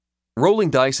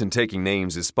Rolling Dice and Taking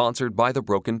Names is sponsored by The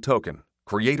Broken Token,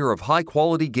 creator of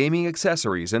high-quality gaming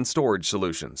accessories and storage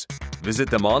solutions. Visit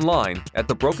them online at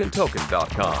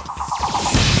thebrokentoken.com.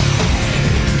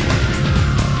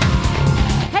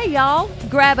 Hey y'all,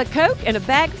 grab a Coke and a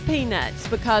bag of peanuts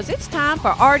because it's time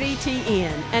for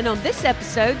RDTN. And on this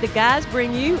episode, the guys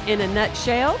bring you, in a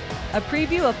nutshell, a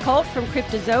preview of Cult from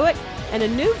Cryptozoic and a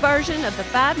new version of the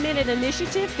 5-Minute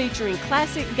Initiative featuring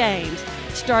classic games,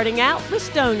 starting out with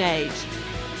Stone Age.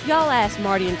 Y'all ask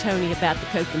Marty and Tony about the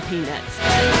Coke and peanuts.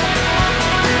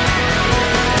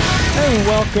 And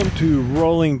welcome to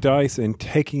Rolling Dice and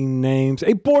Taking Names,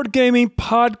 a board gaming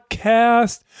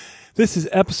podcast. This is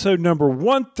episode number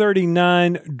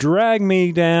 139, Drag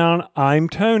Me Down. I'm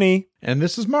Tony. And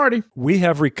this is Marty. We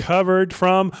have recovered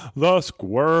from the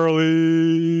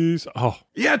squirrelies. Oh.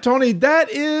 Yeah, Tony, that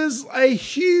is a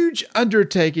huge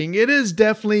undertaking. It is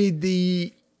definitely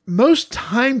the most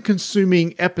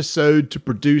time-consuming episode to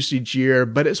produce each year,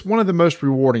 but it's one of the most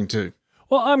rewarding too.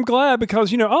 Well, I'm glad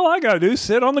because, all I got to do is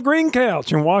sit on the green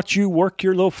couch and watch you work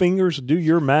your little fingers, do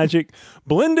your magic,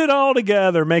 blend it all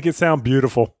together, make it sound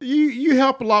beautiful. You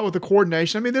help a lot with the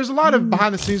coordination. I mean, there's a lot of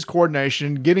behind-the-scenes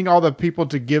coordination, getting all the people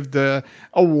to give the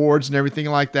awards and everything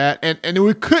like that. And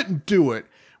we couldn't do it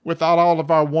without all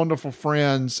of our wonderful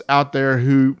friends out there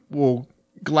who will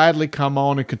gladly come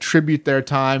on and contribute their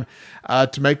time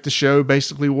to make the show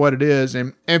basically what it is.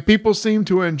 And people seem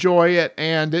to enjoy it.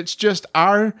 And it's just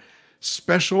our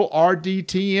special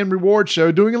RDTN reward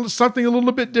show doing something a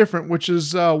little bit different, which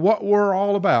is what we're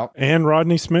all about. And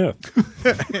Rodney Smith.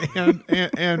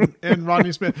 and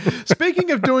Rodney Smith.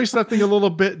 Speaking of doing something a little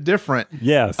bit different.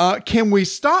 Yes. Can we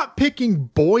stop picking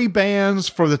boy bands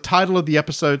for the title of the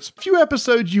episodes? A few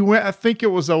episodes you went, I think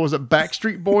it was it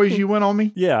Backstreet Boys you went on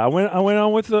me? Yeah, I went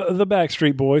on with the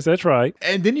Backstreet Boys. That's right.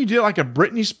 And then you did like a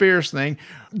Britney Spears thing.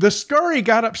 The Scurry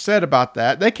got upset about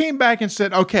that. They came back and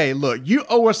said, okay, look, you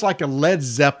owe us like a Led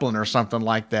Zeppelin or something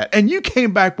like that. And you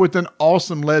came back with an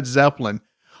awesome Led Zeppelin,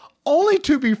 only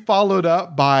to be followed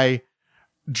up by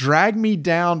Drag Me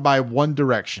Down by One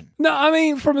Direction. No, I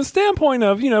mean, from a standpoint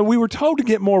of, we were told to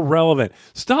get more relevant.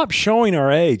 Stop showing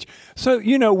our age. So,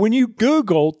 when you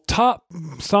Google top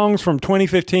songs from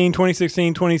 2015,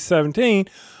 2016, 2017,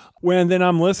 then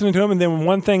I'm listening to them, and then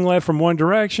one thing led from One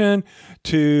Direction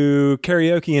to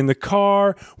Karaoke in the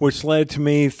Car, which led to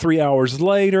me 3 hours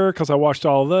later because I watched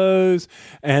all those.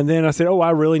 And then I said, I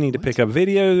really need to pick a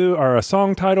video or a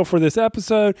song title for this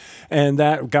episode. And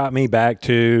that got me back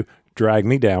to Drag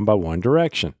Me Down by One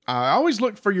Direction. I always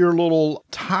look for your little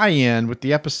tie-in with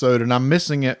the episode, and I'm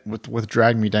missing it with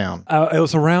Drag Me Down. It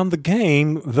was around the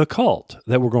game, The Cult,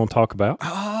 that we're going to talk about.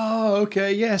 Oh,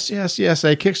 okay. Yes. A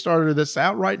Kickstarter that's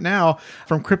out right now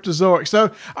from Cryptozoic. So,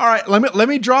 all right, let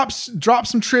me drop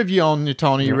some trivia on you,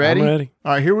 Tony. You ready? I'm ready.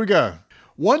 All right, here we go.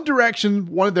 One Direction,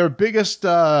 one of their biggest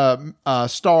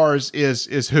stars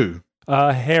is who?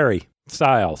 Harry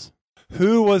Styles.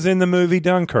 Who was in the movie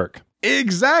Dunkirk?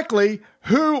 Exactly.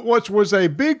 Which was a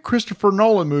big Christopher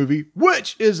Nolan movie,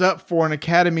 which is up for an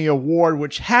Academy Award,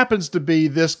 which happens to be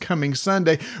this coming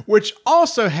Sunday, which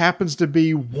also happens to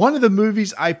be one of the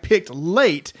movies I picked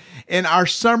late in our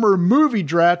summer movie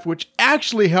draft, which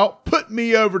actually helped put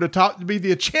me over the top to be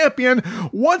the champion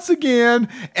once again.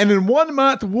 And in 1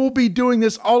 month, we'll be doing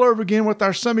this all over again with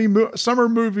our summer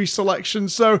movie selection.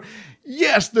 So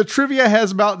yes, the trivia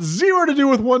has about zero to do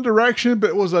with One Direction,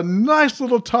 but it was a nice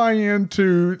little tie-in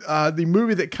to the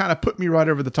movie that kind of put me right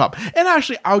over the top. And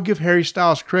actually, I'll give Harry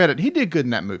Styles credit. He did good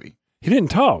in that movie. He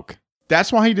didn't talk.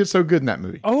 That's why he did so good in that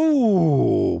movie.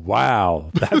 Oh,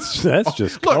 wow. That's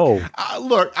just cold.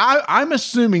 I'm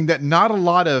assuming that not a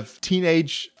lot of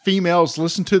teenage females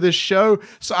listen to this show,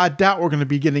 so I doubt we're going to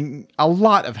be getting a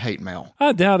lot of hate mail.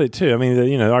 I doubt it, too. I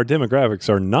mean, our demographics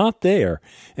are not there,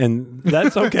 and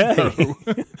that's okay.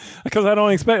 Because I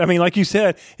don't expect, like you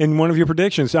said in one of your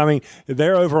predictions,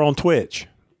 they're over on Twitch.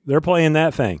 They're playing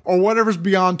that thing. Or whatever's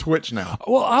beyond Twitch now.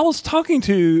 Well, I was talking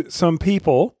to some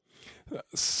people,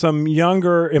 some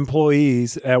younger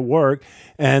employees at work,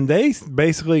 and they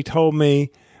basically told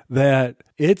me that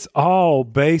it's all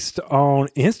based on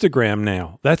Instagram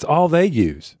now. That's all they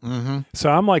use. Mm-hmm.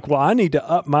 So I'm like, well, I need to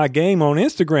up my game on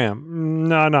Instagram.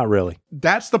 No, not really.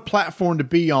 That's the platform to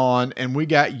be on, and we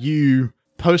got you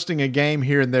posting a game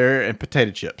here and there and potato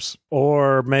chips.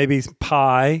 Or maybe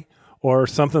pie, or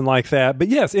something like that. But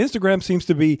yes, Instagram seems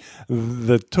to be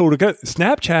the tool to go.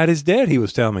 Snapchat is dead, he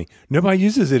was telling me. Nobody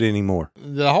uses it anymore.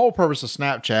 The whole purpose of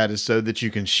Snapchat is so that you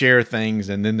can share things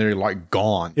and then they're like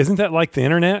gone. Isn't that like the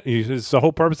internet? The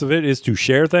whole purpose of it is to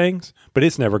share things, but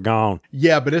it's never gone.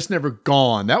 Yeah, but it's never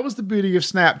gone. That was the beauty of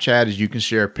Snapchat, is you can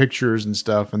share pictures and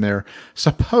stuff and they're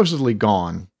supposedly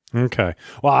gone. Okay.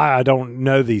 Well, I don't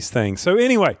know these things. So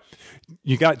anyway,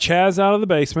 you got Chaz out of the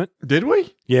basement. Did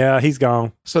we? Yeah, he's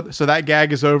gone. So that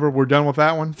gag is over. We're done with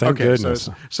that one? Thank goodness.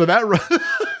 So that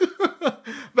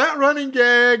that running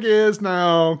gag is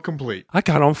now complete. I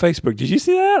got on Facebook. Did you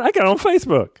see that? I got on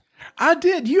Facebook. I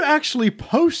did. You actually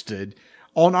posted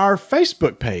on our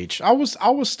Facebook page. I was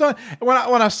stunned. When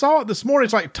I saw it this morning,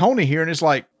 it's like Tony here, and it's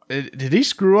like, did he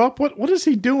screw up? What is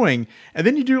he doing? And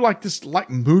then you do like this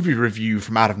movie review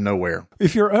from out of nowhere.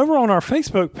 If you're over on our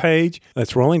Facebook page,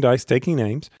 that's Rolling Dice Taking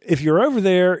Names. If you're over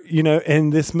there,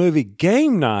 in this movie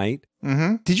Game Night,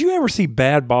 did you ever see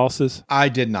Bad Bosses? I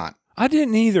did not. I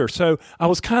didn't either. So I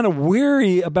was kind of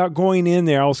weary about going in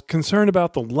there. I was concerned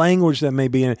about the language that may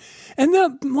be in it. And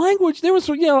the language, there was,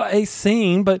 a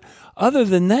scene, but other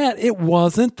than that, it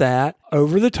wasn't that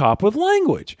over the top with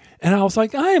language. And I was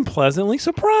like, I am pleasantly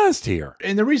surprised here.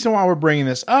 And the reason why we're bringing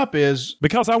this up is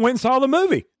because I went and saw the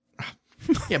movie.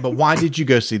 Yeah, but why did you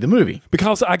go see the movie?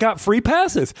 Because I got free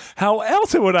passes. How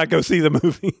else would I go see the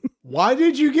movie? Why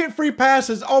did you get free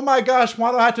passes? Oh my gosh, why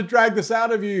do I have to drag this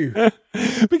out of you?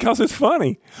 Because it's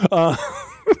funny.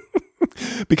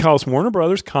 Because Warner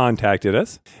Brothers contacted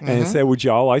us and said, would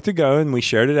y'all like to go? And we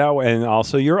shared it out, and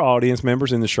also your audience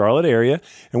members in the Charlotte area.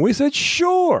 And we said,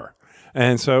 sure.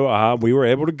 And so we were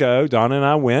able to go. Donna and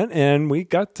I went, and we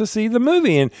got to see the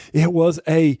movie. And it was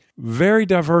a very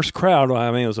diverse crowd.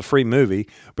 I mean, it was a free movie.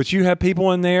 But you had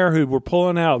people in there who were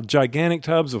pulling out gigantic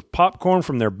tubs of popcorn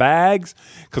from their bags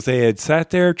because they had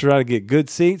sat there to try to get good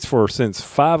seats since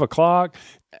 5 o'clock.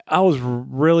 I was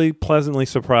really pleasantly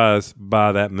surprised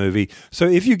by that movie. So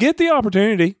if you get the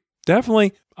opportunity,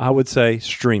 definitely, I would say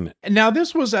stream it. Now,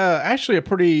 this was actually a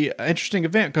pretty interesting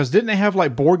event because didn't they have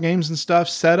like board games and stuff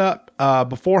set up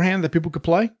beforehand that people could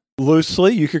play?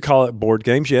 Loosely, you could call it board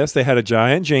games. Yes, they had a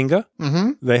giant Jenga.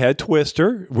 Mm-hmm. They had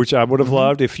Twister, which I would have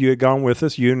loved if you had gone with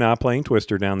us. You and I playing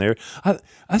Twister down there.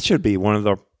 That should be one of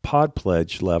the Pod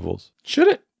Pledge levels. Should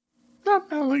it? No,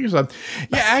 I don't think so.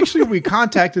 Yeah, actually, we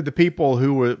contacted the people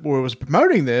who was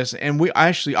promoting this, and we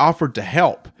actually offered to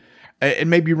help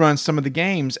and maybe run some of the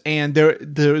games. And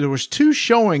there was 2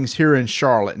 showings here in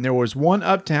Charlotte, and there was one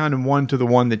uptown and one to the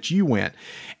one that you went.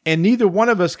 And neither one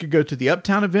of us could go to the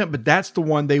uptown event, but that's the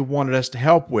one they wanted us to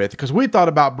help with because we thought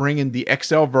about bringing the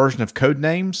XL version of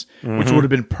Codenames, which would have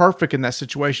been perfect in that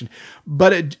situation,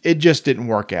 but it just didn't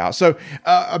work out. So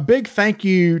a big thank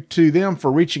you to them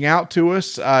for reaching out to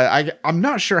us. I'm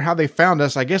not sure how they found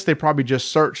us. I guess they probably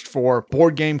just searched for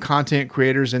board game content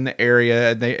creators in the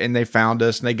area, and they found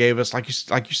us, and they gave us, like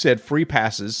you said, free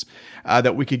passes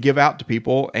that we could give out to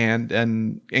people and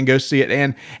go see it.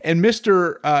 And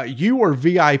Mr. You were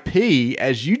VIP,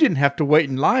 as you didn't have to wait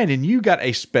in line, and you got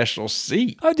a special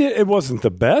seat. I did. It wasn't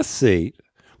the best seat,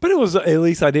 but it was, at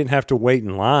least I didn't have to wait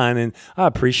in line, and I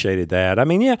appreciated that. I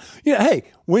mean, yeah. Hey,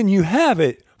 when you have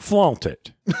it, flaunt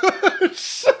it.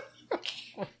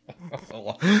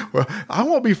 Well, I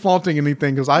won't be flaunting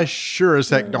anything because I sure as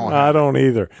heck don't. I don't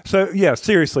either. So, yeah,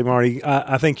 seriously, Marty,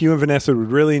 I think you and Vanessa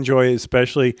would really enjoy it,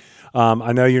 especially.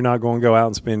 I know you're not going to go out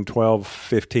and spend $12,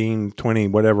 $15,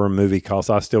 $20, whatever a movie costs.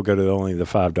 I still go to only the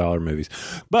 $5 movies.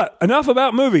 But enough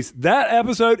about movies. That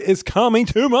episode is coming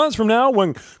 2 months from now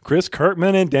when Chris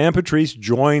Kirkman and Dan Patrice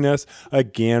join us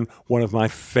again. One of my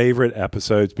favorite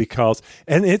episodes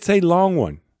and it's a long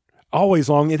one. Always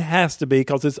long. It has to be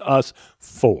because it's us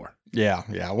 4. Yeah.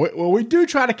 Well, we do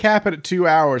try to cap it at 2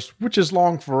 hours, which is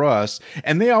long for us.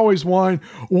 And they always whine,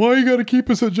 why you got to keep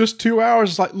us at just 2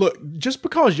 hours? It's like, look, just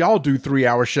because y'all do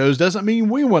 3-hour shows doesn't mean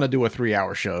we want to do a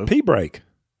 3-hour show. Pee break.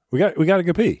 We got to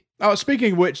go pee. Oh,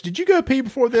 speaking of which, did you go pee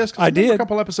before this? I did. A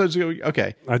couple episodes ago.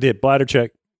 Okay. I did. Bladder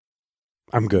check.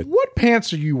 I'm good. What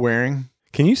pants are you wearing?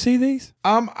 Can you see these?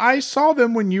 I saw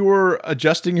them when you were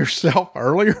adjusting yourself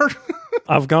earlier.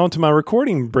 I've gone to my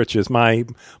recording breeches, my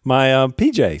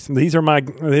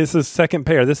PJs. This is second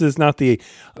pair. This is not the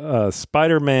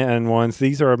Spider-Man ones.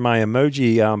 These are my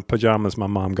emoji pajamas my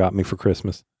mom got me for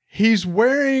Christmas. He's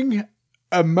wearing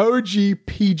emoji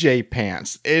PJ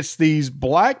pants. It's these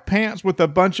black pants with a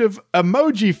bunch of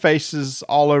emoji faces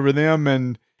all over them,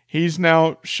 and He's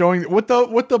now showing with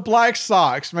the black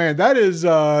socks. Man, that is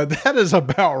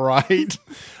about right.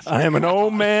 I am an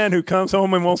old man who comes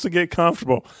home and wants to get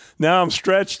comfortable. Now I'm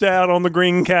stretched out on the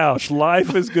green couch.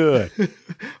 Life is good.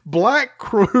 Black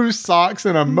crew socks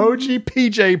and emoji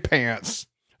PJ pants.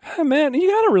 Hey, man, you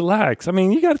got to relax. I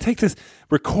mean, you got to take this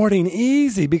recording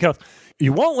easy because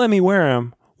you won't let me wear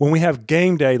them when we have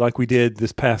game day like we did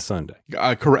this past Sunday.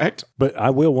 Correct. But I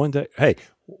will one day. Hey,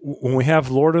 when we have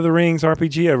Lord of the Rings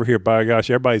RPG over here, by gosh,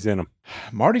 everybody's in them.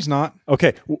 Marty's not.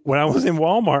 Okay, when I was in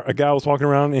Walmart, a guy was walking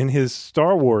around in his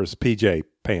Star Wars PJ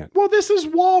pants. Well, this is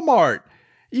Walmart.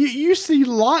 You see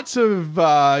lots of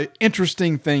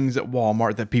interesting things at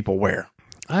Walmart that people wear.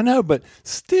 I know, but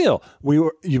still,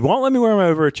 you won't let me wear them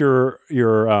over at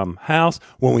your house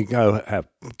when we go have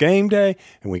game day,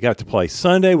 and we got to play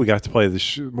Sunday. We got to play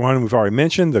the one we've already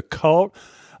mentioned, the Cult.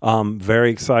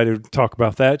 Very excited to talk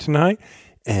about that tonight.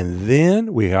 And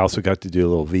then we also got to do a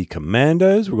little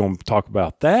V-Commandos. We're going to talk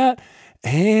about that.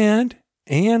 And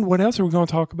what else are we going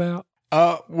to talk about?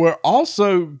 We're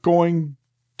also going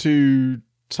to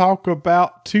talk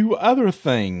about two other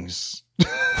things.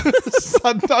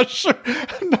 I'm not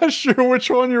sure which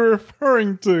one you're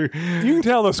referring to. You can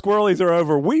tell the squirrelies are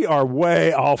over. We are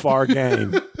way off our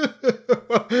game.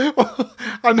 Well,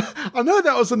 I know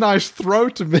that was a nice throw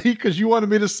to me because you wanted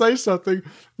me to say something,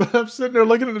 but I'm sitting there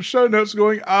looking at the show notes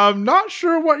going, I'm not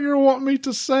sure what you're wanting me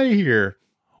to say here.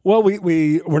 Well,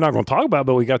 we're not going to talk about it,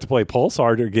 but we got to play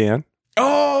Pulsar again.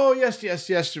 Oh, yes,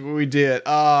 we did.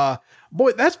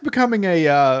 Boy, that's becoming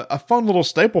a fun little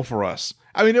staple for us.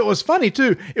 I mean, it was funny,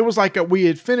 too. It was like we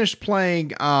had finished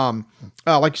playing,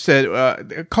 like you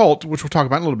said, Cult, which we'll talk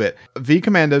about in a little bit,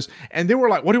 V-Commandos, and they were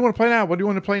like, what do you want to play now? What do you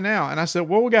want to play now? And I said,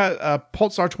 well, we got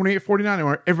Pulsar 2849,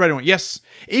 and everybody went, yes.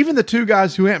 Even the two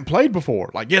guys who hadn't played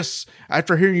before, like, yes,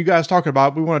 after hearing you guys talking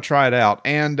about it, we want to try it out.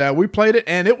 And we played it,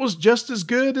 and it was just as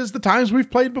good as the times we've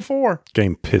played before.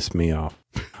 Game pissed me off.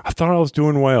 I thought I was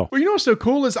doing well. Well, you know what's so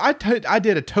cool is I did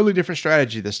a totally different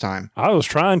strategy this time. I was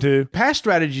trying to. Past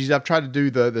strategies, I've tried to do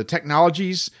the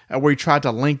technologies where you try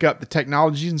to link up the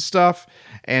technologies and stuff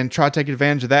and try to take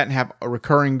advantage of that and have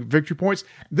recurring victory points.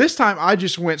 This time, I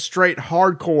just went straight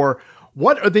hardcore.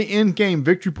 What are the in-game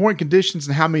victory point conditions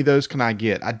and how many of those can I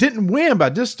get? I didn't win, but I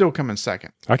did still come in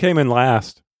second. I came in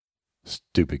last.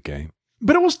 Stupid game.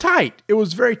 But it was tight. It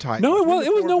was very tight. No,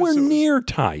 it was nowhere near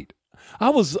tight. I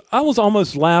was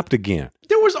almost lapped again.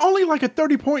 There was only like a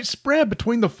 30-point spread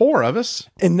between the four of us.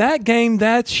 In that game,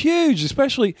 that's huge,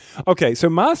 especially... Okay, so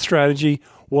my strategy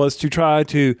was to try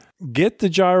to get the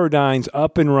Gyrodynes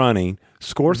up and running,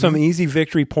 score some easy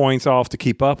victory points off to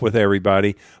keep up with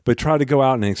everybody, but try to go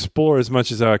out and explore as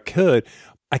much as I could.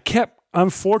 I kept,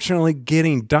 unfortunately,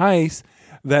 getting dice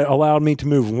that allowed me to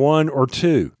move one or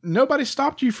two. Nobody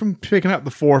stopped you from picking up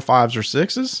the 4, 5s, or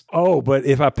 6s. Oh, but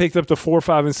if I picked up the 4,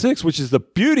 5, and 6, which is the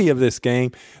beauty of this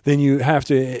game, then you have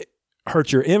to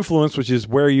hurt your influence, which is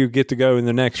where you get to go in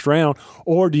the next round,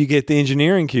 or do you get the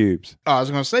engineering cubes? I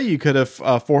was going to say you could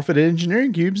have forfeited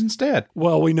engineering cubes instead.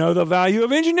 Well, we know the value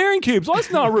of engineering cubes. Let's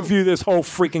not review this whole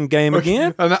freaking game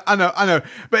again. I know.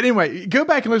 But anyway, go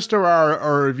back and listen to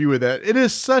our review of that. It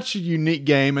is such a unique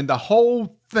game, and the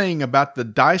whole thing about the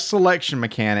dice selection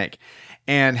mechanic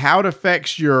and how it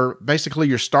affects your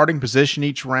starting position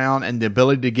each round and the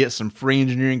ability to get some free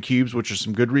engineering cubes, which are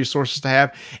some good resources to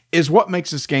have, is what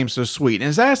makes this game so sweet.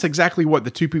 And that's exactly what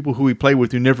the two people who we play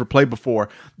with who never played before,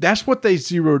 that's what they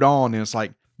zeroed on. And it's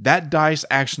like, that dice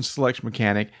action selection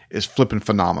mechanic is flipping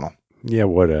phenomenal. Yeah,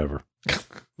 whatever.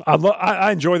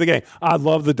 I enjoy the game. I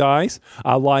love the dice.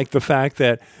 I like the fact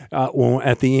that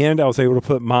at the end I was able to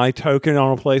put my token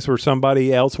on a place where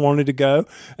somebody else wanted to go,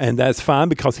 and that's fine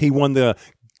because he won the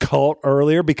Cult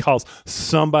earlier because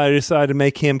somebody decided to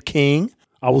make him king.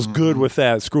 I was good with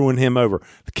that, screwing him over.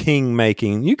 The king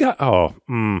making. You got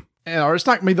Or it's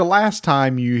not going to be the last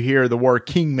time you hear the word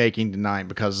king making tonight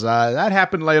because that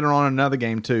happened later on in another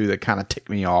game too that kind of ticked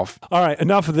me off. All right,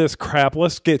 enough of this crap.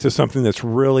 Let's get to something that's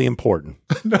really important.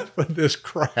 Enough of this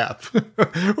crap.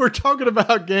 We're talking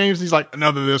about games. He's like,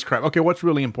 enough of this crap. Okay, what's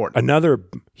really important? Another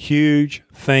huge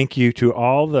thank you to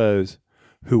all those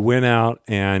who went out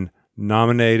and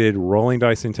nominated Rolling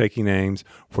Dice and Taking Names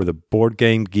for the Board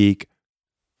Game Geek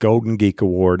Golden Geek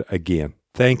Award again.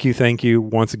 Thank you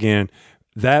once again.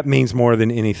 That means more than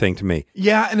anything to me.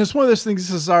 Yeah, and it's one of those things.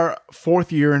 This is our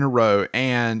 4th year in a row,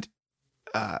 and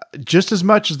just as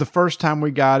much as the first time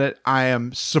we got it, I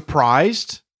am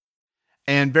surprised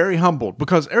and very humbled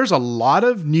because there's a lot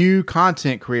of new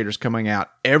content creators coming out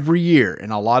every year,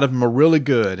 and a lot of them are really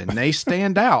good, and they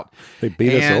stand out. They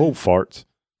beat us old farts.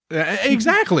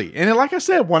 Exactly. And like I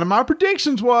said, one of my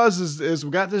predictions is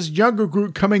we got this younger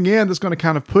group coming in that's going to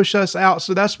kind of push us out.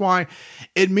 So that's why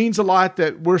it means a lot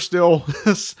that we're still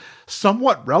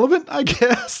somewhat relevant, I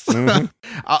guess. Mm-hmm.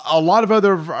 A lot of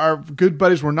our good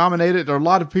buddies were nominated. There are a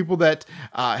lot of people that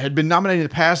had been nominated in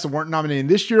the past that weren't nominated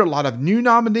this year. A lot of new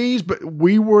nominees, but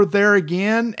we were there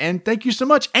again. And thank you so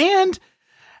much. And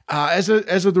as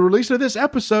of the release of this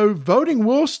episode, voting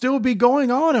will still be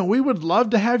going on, and we would love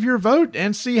to have your vote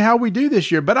and see how we do this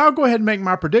year. But I'll go ahead and make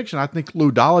my prediction. I think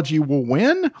Ludology will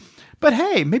win. But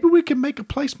hey, maybe we can make a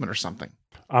placement or something.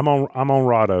 I'm on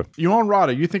Rado. You're on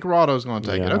Rado. You think Rado's going to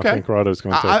take it? Okay. I think Rado's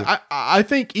going to take it. I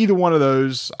think either one of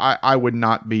those, I would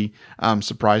not be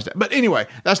surprised at. But anyway,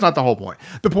 that's not the whole point.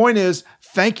 The point is,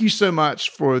 thank you so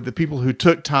much for the people who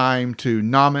took time to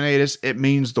nominate us. It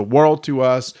means the world to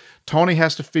us. Tony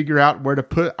has to figure out where to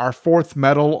put our fourth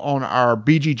medal on our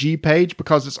BGG page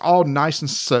because it's all nice and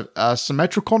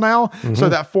symmetrical now. Mm-hmm. So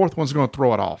that fourth one's going to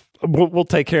throw it off. We'll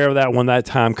take care of that when that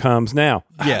time comes. Now,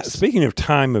 yes. Speaking of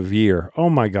time of year, oh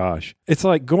my gosh, it's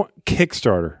like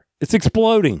Kickstarter. It's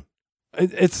exploding.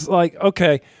 It's like,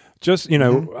 okay, just,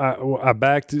 I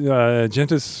backed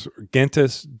Gentis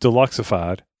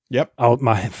Deluxeified. Yep.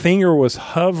 My finger was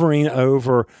hovering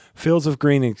over Fields of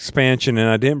Green expansion, and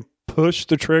I didn't push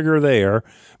the trigger there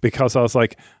because I was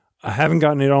like, I haven't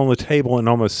gotten it on the table in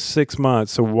almost 6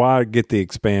 months, so why get the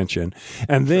expansion?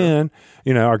 And then,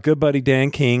 our good buddy Dan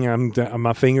King,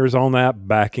 my finger's on that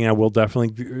backing. I will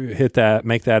definitely hit that,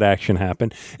 make that action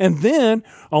happen. And then,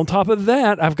 on top of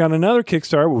that, I've got another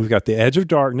Kickstarter. We've got the Edge of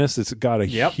Darkness. It's got a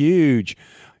huge...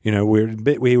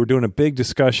 we were doing a big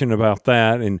discussion about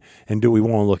that, and do we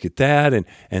want to look at that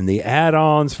and the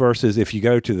add-ons versus if you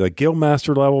go to the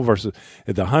Guildmaster level versus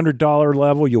at the $100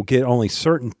 level, you'll get only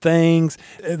certain things.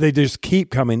 They just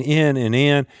keep coming in,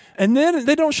 and then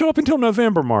they don't show up until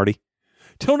November, Marty.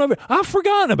 Till November, I've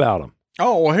forgotten about them.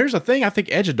 Oh, well, here's the thing. I think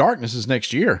Edge of Darkness is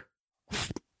next year.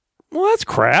 Well, that's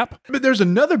crap. But there's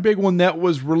another big one that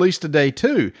was released today,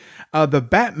 too. The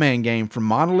Batman game from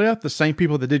Monolith, the same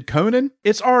people that did Conan.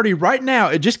 It's already, right now,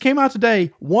 it just came out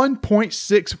today,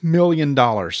 $1.6 million.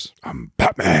 I'm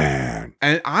Batman.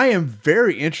 And I am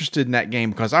very interested in that game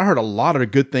because I heard a lot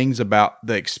of good things about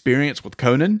the experience with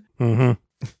Conan. Mm-hmm.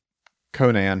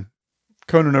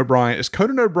 Conan O'Brien. It's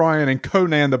Conan O'Brien and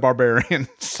Conan the Barbarian.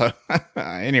 So,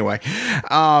 anyway.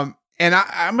 And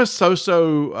I'm a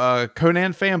so-so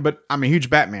Conan fan, but I'm a huge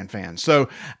Batman fan. So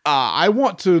I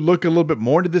want to look a little bit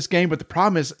more into this game, but the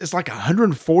problem is it's like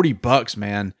 $140,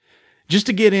 man. Just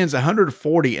to get in is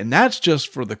 $140, and that's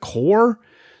just for the core.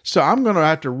 So I'm going to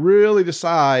have to really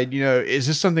decide, is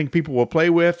this something people will play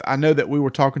with? I know that we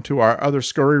were talking to our other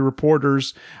Scurry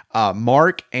reporters,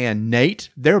 Mark and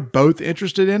Nate. They're both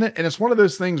interested in it, and it's one of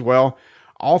those things,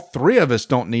 all three of us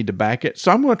don't need to back it.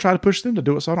 So I'm going to try to push them to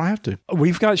do it so I don't have to.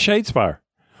 We've got Shadespire.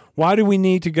 Why do we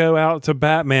need to go out to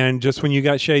Batman just when you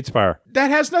got Shadespire? That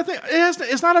has nothing.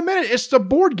 It's not a minute. It's the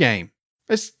board game.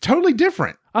 It's totally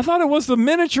different. I thought it was the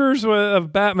miniatures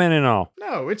of Batman and all.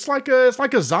 No, it's like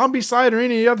a zombie side or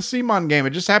any other CMON game.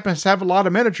 It just happens to have a lot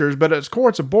of miniatures, but at its core,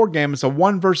 it's a board game. It's a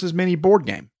one versus many board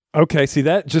game. Okay, see,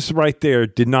 that just right there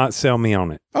did not sell me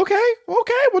on it. Okay.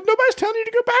 Well, nobody's telling you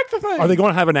to go back the thing. Are they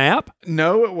going to have an app?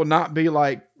 No, it will not be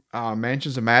like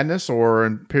Mansions of Madness or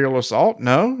Imperial Assault.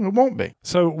 No, it won't be.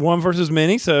 So one versus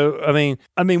many. So, I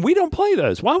mean, we don't play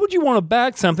those. Why would you want to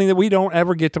back something that we don't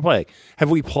ever get to play? Have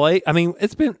we played? I mean,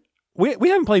 it's been, we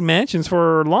haven't played Mansions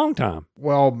for a long time.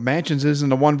 Well, Mansions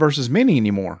isn't a one versus many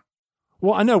anymore.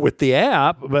 Well, I know with the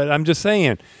app, but I'm just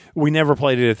saying, we never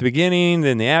played it at the beginning.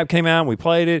 Then the app came out and we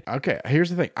played it. Okay, here's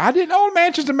the thing. I didn't own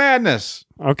Mansions of Madness.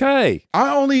 Okay. I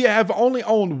have only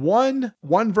owned one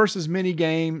versus many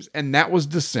games, and that was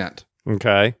Descent.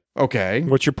 Okay.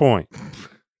 What's your point?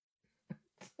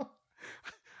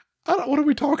 What are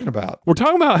we talking about? We're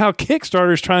talking about how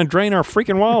Kickstarter is trying to drain our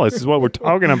freaking wallets is what we're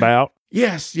talking about.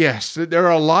 Yes. There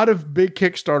are a lot of big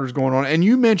Kickstarters going on. And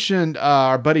you mentioned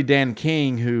our buddy Dan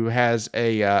King, who has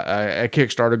a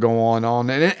Kickstarter going on.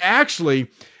 And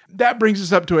actually, that brings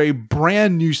us up to a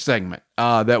brand new segment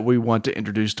that we want to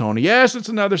introduce, Tony. Yes, it's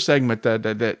another segment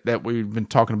that we've been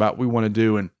talking about we want to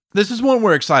do. And this is one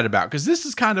we're excited about because this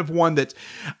is kind of one that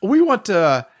we want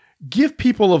to give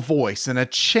people a voice and a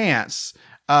chance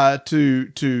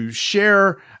to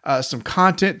share some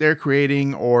content they're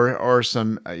creating or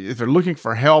some, if they're looking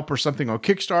for help or something on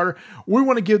Kickstarter, we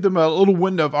want to give them a little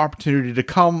window of opportunity to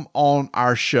come on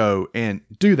our show and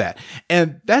do that.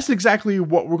 And that's exactly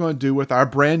what we're going to do with our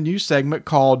brand new segment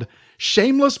called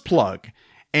Shameless Plug.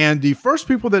 And the first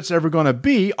people that's ever going to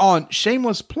be on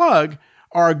Shameless Plug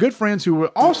are our good friends who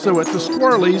were also at the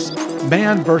Squirrelies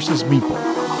Man vs.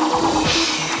 Meeple.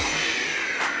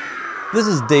 This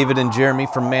is David and Jeremy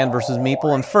from Man vs.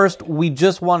 Meeple, and first, we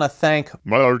just want to thank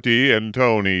Marty and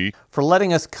Tony for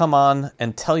letting us come on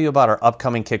and tell you about our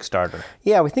upcoming Kickstarter.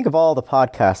 Yeah, we think of all the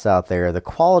podcasts out there, the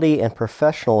quality and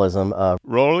professionalism of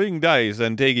rolling dice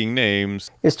and taking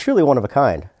names is truly one of a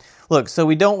kind. Look, so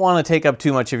we don't want to take up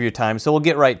too much of your time, so we'll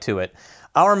get right to it.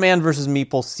 Our Man vs.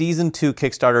 Meeple Season 2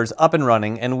 Kickstarter is up and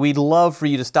running, and we'd love for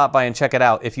you to stop by and check it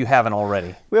out if you haven't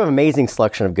already. We have an amazing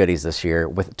selection of goodies this year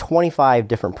with 25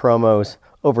 different promos,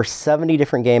 over 70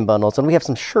 different game bundles, and we have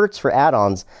some shirts for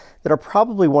add-ons that are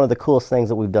probably one of the coolest things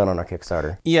that we've done on our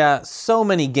Kickstarter. Yeah, so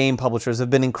many game publishers have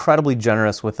been incredibly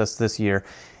generous with us this year.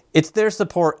 It's their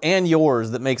support and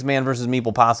yours that makes Man vs.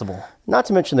 Meeple possible. Not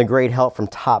to mention the great help from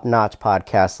top-notch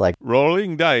podcasts like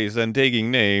rolling dice and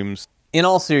taking names. In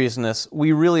all seriousness,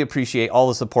 we really appreciate all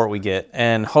the support we get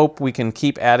and hope we can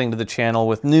keep adding to the channel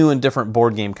with new and different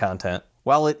board game content.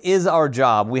 While it is our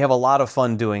job, we have a lot of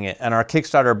fun doing it, and our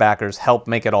Kickstarter backers help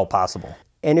make it all possible.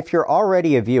 And if you're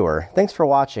already a viewer, thanks for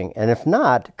watching. And if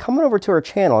not, come on over to our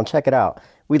channel and check it out.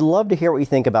 We'd love to hear what you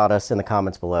think about us in the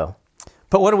comments below.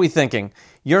 But what are we thinking?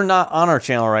 You're not on our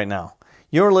channel right now.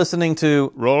 You're listening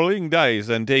to rolling dice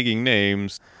and taking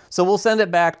names. So we'll send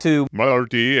it back to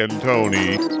Marty and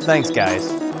Tony. Thanks,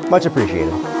 guys. Much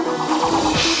appreciated.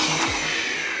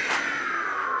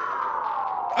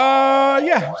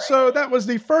 Yeah, so that was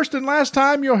the first and last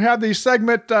time you'll have the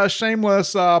segment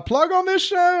shameless plug on this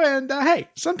show. And hey,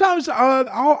 sometimes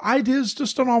all ideas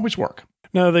just don't always work.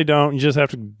 No, they don't. You just have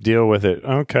to deal with it.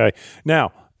 Okay.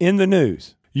 Now, in the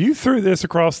news, you threw this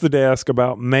across the desk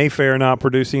about Mayfair not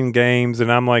producing games, and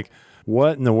I'm like,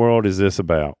 what in the world is this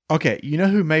about? Okay, you know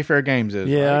who Mayfair Games is,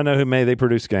 Yeah, right? I know who they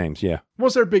produce games, yeah.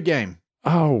 What's their big game?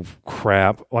 Oh,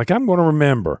 crap. Like, I'm going to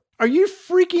remember. Are you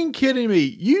freaking kidding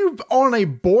me? You've on a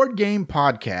board game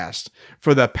podcast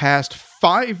for the past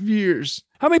 5 years.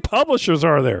 How many publishers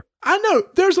are there? I know,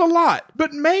 there's a lot,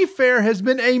 but Mayfair has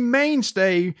been a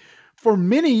mainstay for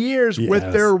many years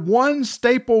with their one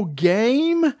staple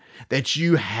game that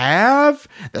you have.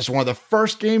 That's one of the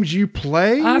first games you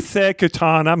play. I said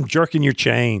Catan. I'm jerking your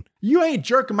chain. You ain't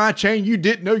jerking my chain. You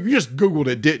didn't know. You just Googled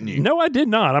it, didn't you? No, I did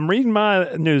not. I'm reading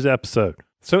my news episode.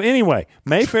 So anyway,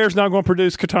 Mayfair's not going to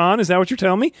produce Catan. Is that what you're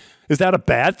telling me? Is that a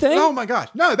bad thing? Oh my gosh.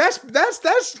 No, that's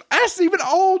even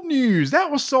old news. That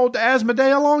was sold to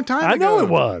Asmodee a long time ago. I know it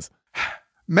was.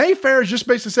 Mayfair has just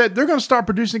basically said they're going to start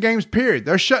producing games, period.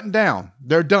 They're shutting down.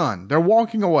 They're done. They're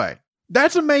walking away.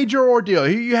 That's a major ordeal.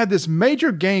 You had this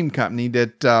major game company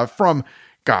that from,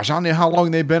 gosh, I don't know how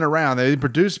long they've been around. They've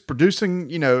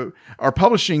producing, or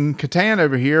publishing Catan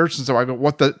over here since the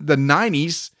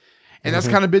 90s. And that's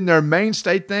kind of been their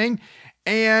mainstay thing.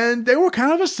 And they were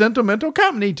kind of a sentimental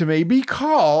company to me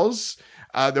because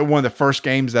they're one of the first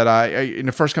games in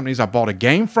the first companies I bought a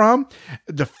game from.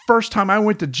 The first time I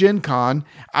went to Gen Con,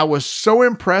 I was so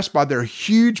impressed by their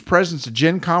huge presence at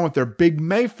Gen Con with their big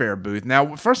Mayfair booth.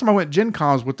 Now, first time I went to Gen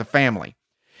Con was with the family.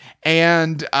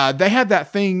 And they had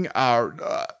that thing,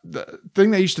 the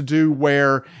thing they used to do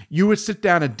where you would sit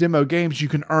down and demo games, you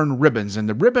can earn ribbons. And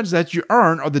the ribbons that you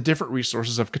earn are the different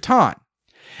resources of Catan.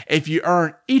 If you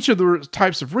earn each of the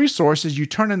types of resources, you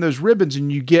turn in those ribbons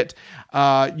and you get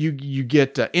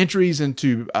entries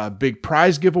into big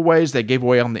prize giveaways they gave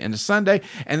away on the end of Sunday.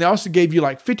 And they also gave you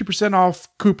like 50% off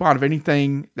coupon of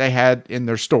anything they had in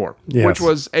their store, which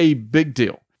was a big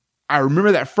deal. I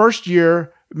remember that first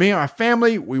year, me and my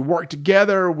family, we worked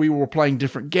together. We were playing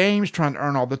different games, trying to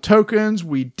earn all the tokens.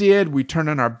 We did. We turned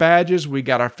in our badges. We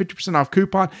got our 50% off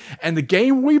coupon. And the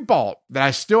game we bought that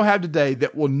I still have today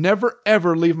that will never,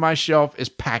 ever leave my shelf is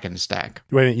Pack and Stack.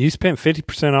 Wait a minute. You spent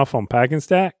 50% off on Pack and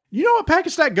Stack? You know what Pack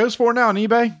and Stack goes for now on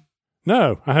eBay?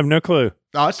 No, I have no clue.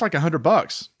 Oh, it's like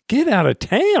 $100. Get out of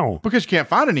town. Because you can't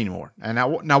find it anymore. And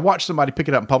now watch somebody pick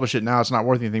it up and publish it. Now it's not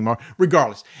worth anything more.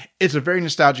 Regardless, it's a very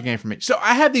nostalgic game for me. So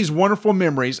I had these wonderful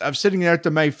memories of sitting there at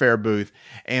the Mayfair booth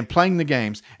and playing the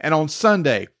games. And on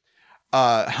Sunday,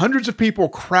 hundreds of people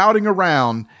crowding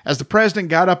around as the president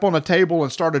got up on a table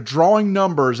and started drawing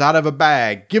numbers out of a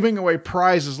bag, giving away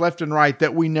prizes left and right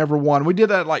that we never won. We did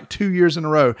that like 2 years in a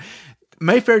row.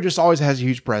 Mayfair just always has a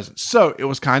huge presence. So it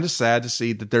was kind of sad to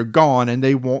see that they're gone and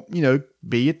they won't,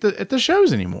 be at the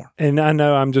shows anymore. And I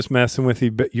know I'm just messing with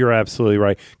you, but you're absolutely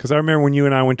right. Because I remember when you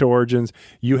and I went to Origins,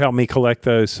 you helped me collect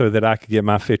those so that I could get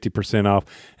my 50% off.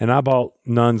 And I bought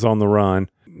Nuns on the Run.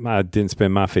 I didn't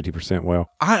spend my 50%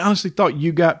 well. I honestly thought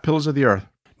you got Pillars of the Earth.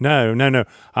 No.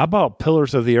 I bought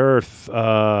Pillars of the Earth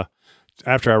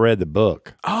after I read the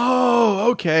book.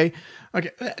 Oh, okay.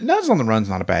 Nuns on the Run's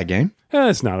not a bad game.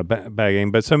 It's not a bad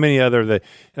game, but so many other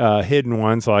hidden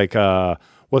ones like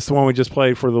What's the one we just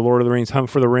played for the Lord of the Rings, Hunt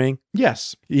for the Ring?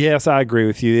 Yes. Yes, I agree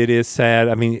with you. It is sad.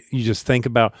 I mean, you just think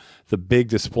about the big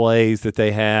displays that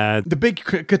they had. The big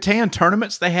Catan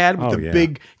tournaments they had with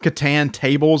big Catan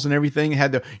tables and everything. They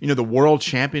had the world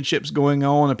championships going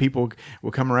on, and people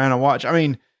would come around and watch. I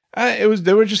mean,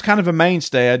 they were just kind of a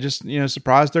mainstay. I just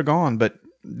surprised they're gone, but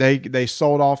they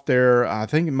sold off their I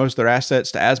think most of their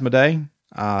assets to Asmodee,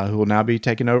 who will now be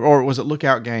taking over, or was it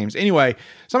Lookout Games? Anyway,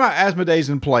 somehow Asmodee's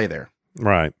in play there.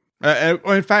 Right.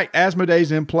 In fact,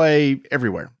 Asmodee's in play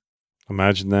everywhere.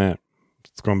 Imagine that.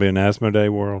 It's going to be an Asmodee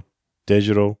world.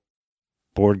 Digital,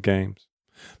 board games.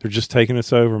 They're just taking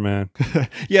us over, man.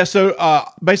 Yeah, so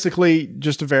basically,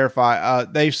 just to verify,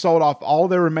 they've sold off all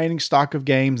their remaining stock of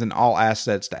games and all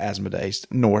assets to Asmodee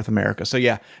North America. So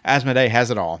yeah, Asmodee has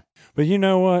it all. But you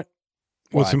know what?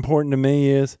 What's important to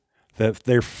me is that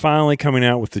they're finally coming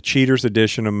out with the Cheaters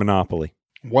edition of Monopoly.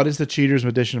 What is the Cheaters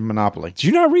edition of Monopoly? Did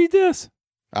you not read this?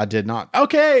 I did not.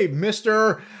 Okay,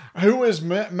 Mr. Who is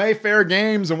Mayfair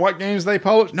Games and what games they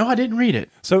publish? No, I didn't read it.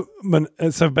 So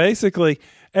basically,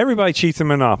 everybody cheats in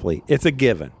Monopoly. It's a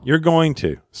given. You're going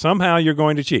to. Somehow you're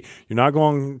going to cheat. You're not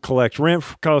going to collect rent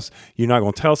because you're not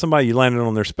going to tell somebody you landed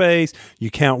on their space.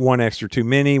 You count one extra too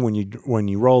many when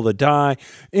you roll the die.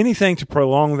 Anything to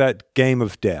prolong that game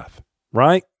of death,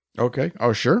 right? Okay.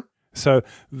 Oh, sure. So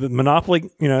the Monopoly,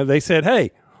 they said,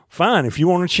 hey, fine, if you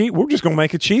want to cheat, we're just going to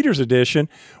make a Cheaters edition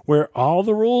where all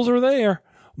the rules are there,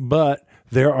 but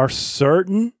there are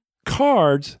certain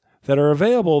cards that are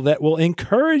available that will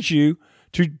encourage you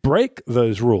to break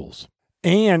those rules.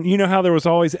 And you know how there was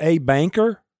always a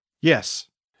banker? Yes.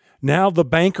 Now the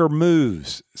banker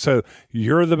moves. So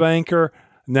you're the banker,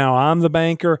 now I'm the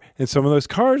banker, and some of those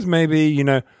cards maybe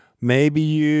you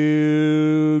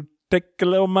take a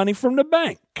little money from the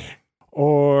bank.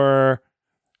 Or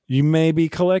you may be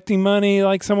collecting money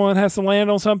like someone has to land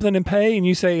on something and pay, and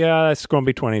you say, yeah, that's going to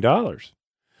be $20.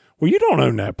 Well, you don't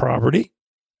own that property.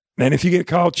 And if you get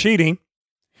caught cheating,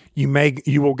 you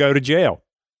will go to jail.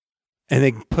 And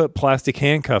they put plastic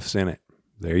handcuffs in it.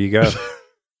 There you go.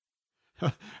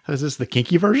 Is this the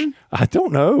kinky version? I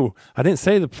don't know. I didn't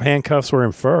say the handcuffs were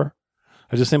in fur.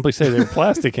 I just simply say they're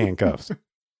plastic handcuffs.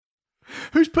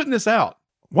 Who's putting this out?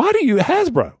 Why do you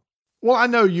Hasbro? Well, I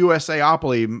know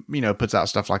USAopoly, puts out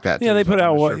stuff like that. Yeah, they put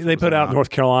out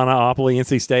North Carolina Opoly,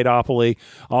 NC State Opoly,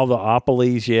 all the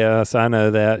Opoly's. Yes, I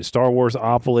know that. Star Wars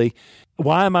Opoly.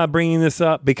 Why am I bringing this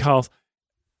up? Because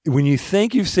when you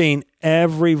think you've seen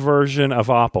every version of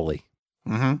Opoly,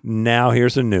 now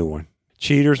here's a new one.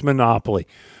 Cheaters Monopoly.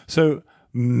 So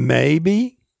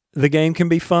maybe the game can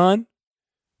be fun.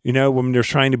 When there's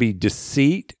trying to be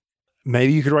deceit,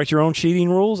 maybe you could write your own cheating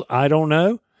rules. I don't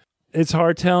know. It's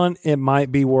hard telling. It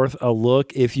might be worth a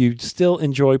look if you still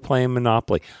enjoy playing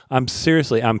Monopoly. I'm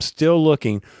still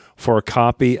looking for a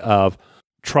copy of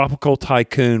Tropical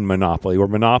Tycoon Monopoly or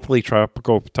Monopoly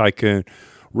Tropical Tycoon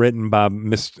designed by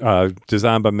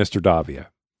Mr. Davia.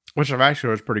 Which I've actually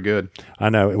heard is pretty good. I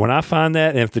know. When I find that,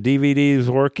 and if the DVD is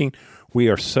working, we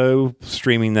are so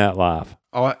streaming that live.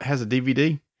 Oh, it has a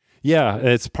DVD? Yeah,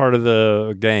 it's part of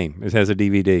the game. It has a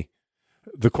DVD.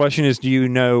 The question is, do you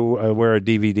know where a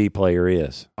DVD player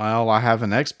is? Well, I have an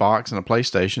Xbox and a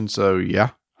PlayStation, so yeah.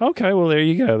 Okay, well, there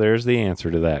you go. There's the answer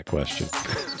to that question.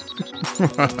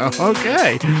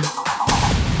 Okay.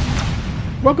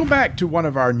 Welcome back to one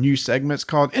of our new segments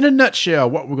called In a Nutshell.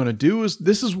 What we're going to do is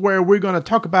this is where we're going to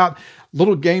talk about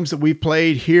little games that we've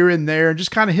played here and there and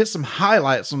just kind of hit some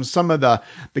highlights on some of the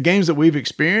games that we've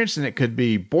experienced. And it could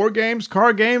be board games,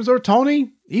 card games, or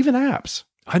Tony, even apps.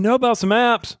 I know about some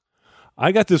apps.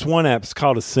 I got this one app. It's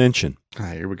called Ascension.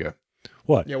 Here we go.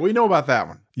 What? Yeah, we know about that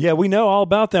one. Yeah, we know all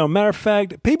about that one. Matter of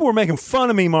fact, people were making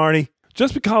fun of me, Marty,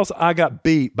 just because I got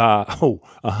beat by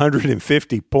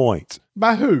 150 points.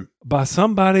 By who? By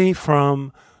somebody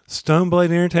from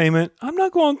Stoneblade Entertainment. I'm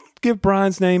not going to give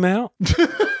Brian's name out.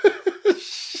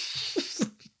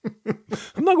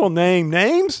 I'm not going to name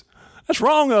names. That's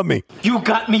wrong of me. You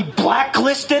got me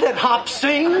blacklisted at Hop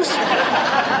Sings?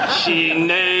 She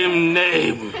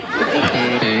name.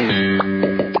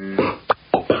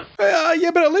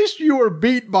 Yeah, but at least you were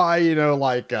beat by,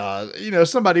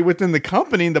 somebody within the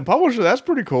company and the publisher. That's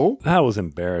pretty cool. That was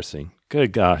embarrassing.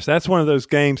 Good gosh. That's one of those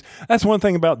games. That's one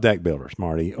thing about deck builders,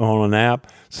 Marty, on an app.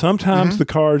 Sometimes the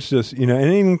cards just, and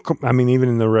even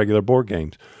in the regular board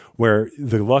games, where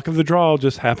the luck of the draw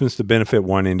just happens to benefit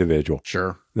one individual.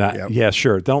 Sure. Yeah,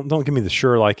 sure. Don't give me the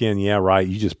sure like in, yeah, right,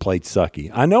 you just played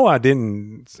sucky. I know I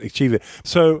didn't achieve it.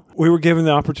 So we were given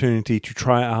the opportunity to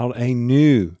try out a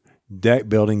new deck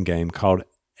building game called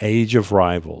Age of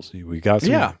Rivals. We got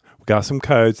We got some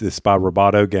codes. This is by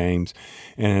Roboto Games.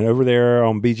 And over there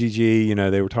on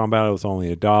BGG, they were talking about it was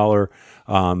only $1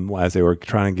 as they were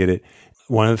trying to get it.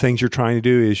 One of the things you're trying to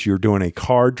do is you're doing a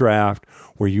card draft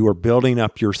where you are building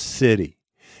up your city.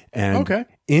 And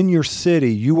in your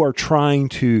city, you are trying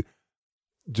to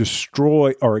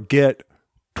destroy or get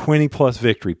 20 plus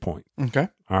victory points. Okay.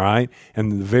 All right.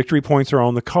 And the victory points are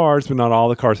on the cards, but not all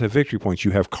the cards have victory points.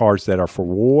 You have cards that are for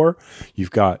war.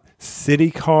 You've got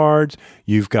city cards.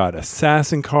 You've got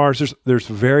assassin cards. There's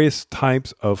various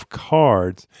types of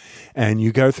cards. And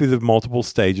you go through the multiple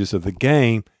stages of the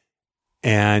game.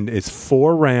 And it's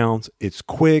 4 rounds. It's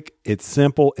quick. It's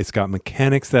simple. It's got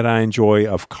mechanics that I enjoy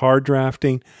of card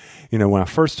drafting. When I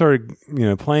first started,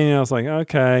 playing it, I was like,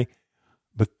 okay.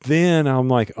 But then I'm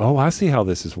like, oh, I see how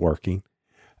this is working.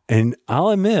 And I'll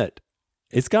admit,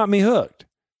 it's got me hooked.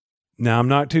 Now, I'm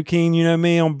not too keen,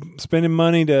 me, on spending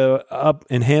money to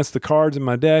enhance the cards in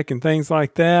my deck and things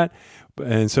like that.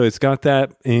 And so it's got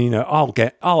that, and, all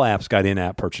apps got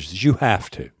in-app purchases. You have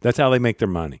to. That's how they make their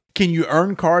money. Can you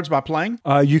earn cards by playing?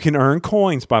 You can earn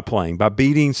coins by playing, by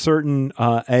beating certain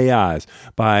AIs,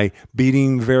 by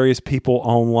beating various people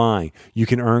online. You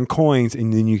can earn coins,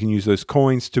 and then you can use those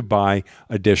coins to buy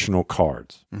additional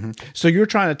cards. Mm-hmm. So you're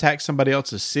trying to attack somebody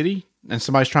else's city, and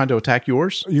somebody's trying to attack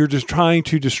yours? You're just trying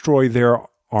to destroy their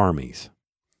armies.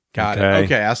 Got it.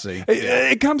 Okay, I see.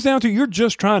 It comes down to you're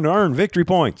just trying to earn victory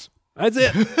points. That's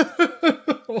it.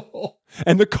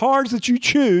 And the cards that you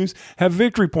choose have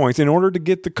victory points. In order to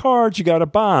get the cards, you got to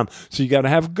buy them. So you got to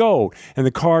have gold. And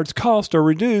the cards' cost are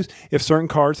reduced if certain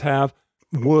cards have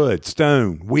wood,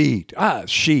 stone, wheat,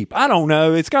 sheep. I don't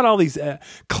know. It's got all these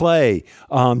clay,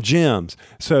 gems.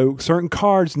 So certain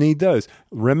cards need those.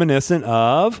 Reminiscent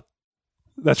of,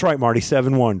 that's right, Marty,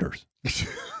 7 Wonders.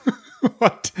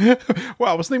 What?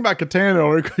 Well, I was thinking about Catan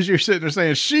earlier because you're sitting there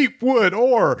saying sheep, wood,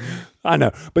 or. I know.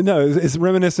 But no, it's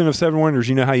reminiscent of 7 Wonders.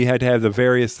 You know how you had to have the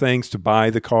various things to buy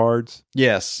the cards?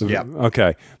 Yes. Yeah.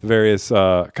 Okay. The various,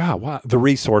 the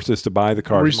resources to buy the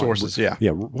cards. Resources, yeah.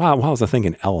 Yeah. Why was I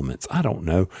thinking elements? I don't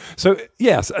know. So,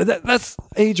 yes, that's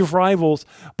Age of Rivals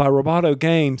by Roboto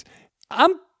Games.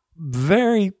 I'm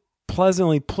very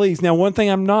pleasantly pleased. Now, one thing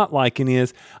I'm not liking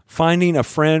is finding a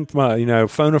friend,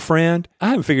 phone a friend. I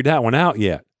haven't figured that one out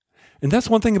yet. And that's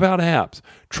one thing about apps,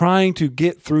 trying to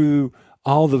get through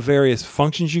all the various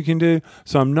functions you can do.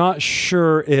 So I'm not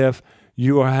sure if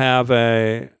you have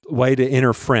a way to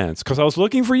enter friends, because I was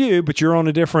looking for you, but you're on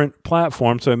a different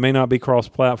platform, so it may not be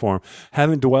cross-platform.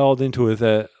 Haven't dwelled into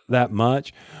it that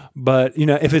much. But,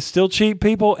 if it's still cheap,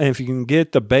 people, and if you can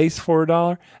get the base for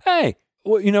 $1, hey,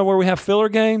 where we have filler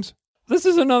games, this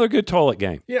is another good toilet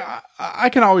game. Yeah, I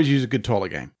can always use a good toilet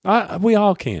game. We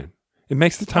all can. It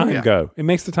makes the time go. It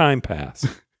makes the time pass.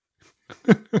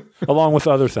 Along with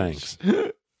other things.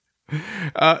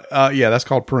 Yeah, that's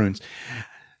called prunes.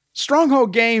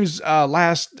 Stronghold Games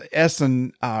last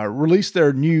Essen released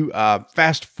their new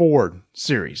Fast Forward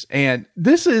series. And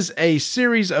this is a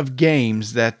series of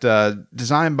games that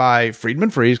designed by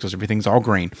Friedman Freeze, because everything's all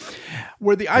green,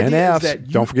 where the idea is that...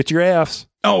 Don't forget your Fs.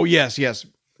 Oh, yes.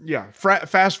 Yeah,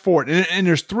 Fast Forward. And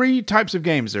there's 3 types of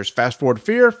games. There's Fast Forward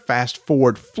Fear, Fast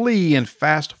Forward Flee, and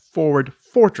Fast Forward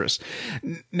Fortress.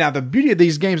 Now, the beauty of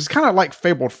these games is kind of like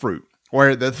Fabled Fruit,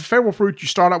 where the Fabled Fruit, you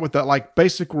start out with the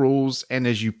basic rules, and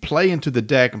as you play into the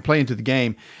deck and play into the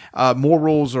game, more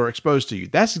rules are exposed to you.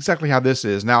 That's exactly how this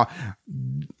is. Now,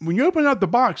 when you open up the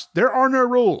box, there are no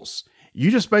rules.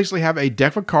 You just basically have a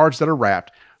deck of cards that are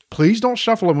wrapped. Please don't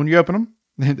shuffle them when you open them.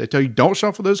 They tell you don't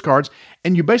shuffle those cards,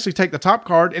 and you basically take the top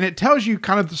card, and it tells you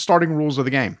kind of the starting rules of the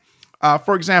game.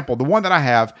 For example, the one that I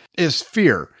have is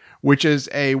Fear, which is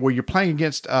where you're playing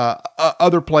against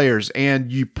other players,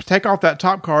 and you take off that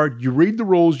top card, you read the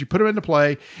rules, you put them into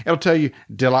play, it'll tell you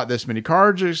deal out this many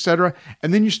cards, etc.,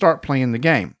 and then you start playing the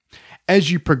game.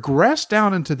 As you progress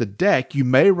down into the deck, you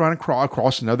may run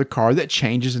across another card that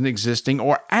changes an existing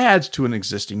or adds to an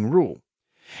existing rule.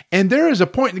 And there is a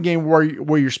point in the game where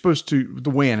you're supposed to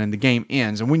win and the game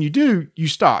ends. And when you do, you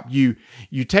stop. You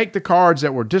take the cards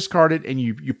that were discarded and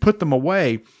you put them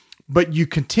away, but you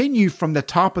continue from the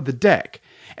top of the deck.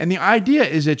 And the idea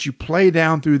is that you play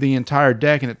down through the entire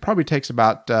deck, and it probably takes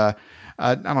about,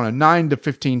 9 to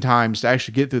 15 times to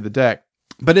actually get through the deck.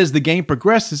 But as the game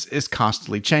progresses, it's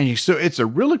constantly changing. So it's a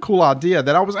really cool idea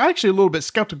that I was actually a little bit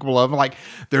skeptical of. Like,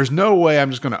 there's no way I'm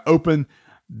just going to open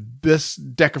this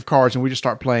deck of cards and we just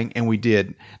start playing, and we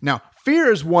did. Now,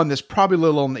 Fear is one that's probably a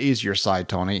little on the easier side,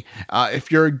 Tony.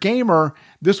 If you're a gamer,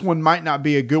 this one might not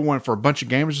be a good one for a bunch of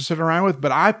gamers to sit around with,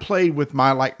 but I played with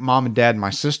my mom and dad and my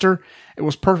sister. It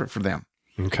was perfect for them.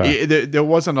 Okay. There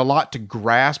wasn't a lot to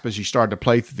grasp as you started to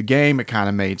play through the game. It kind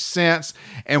of made sense.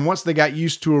 And once they got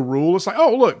used to a rule, it's like,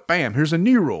 oh, look, bam, here's a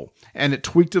new rule. And it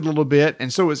tweaked it a little bit.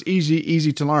 And so it's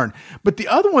easy to learn. But the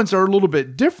other ones are a little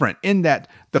bit different in that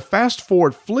the Fast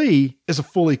Forward Flee is a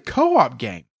fully co-op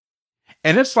game.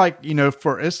 And it's like,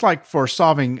 for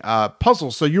solving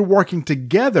puzzles. So you're working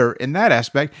together in that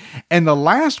aspect. And the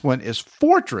last one is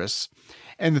Fortress.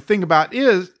 And the thing about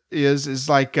is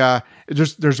like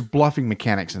there's bluffing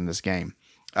mechanics in this game.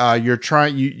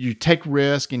 You take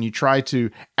risk and you try to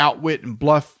outwit and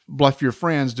bluff your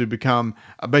friends to become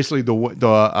basically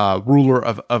the ruler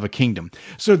of a kingdom.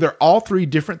 So they're all three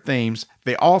different themes.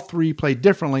 They all three play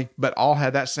differently, but all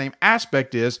have that same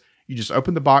aspect is you just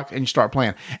open the box and you start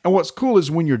playing. And what's cool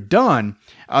is when you're done,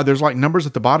 there's like numbers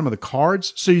at the bottom of the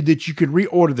cards so that you can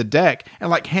reorder the deck and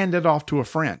like hand it off to a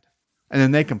friend. And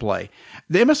then they can play.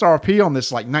 The MSRP on this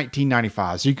is like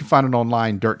 $19.95, so you can find it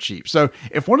online dirt cheap. So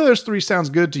if one of those three sounds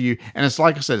good to you, and it's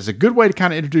like I said, it's a good way to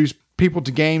kind of introduce people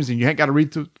to games and you ain't got to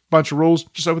read through a bunch of rules,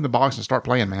 just open the box and start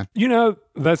playing, man.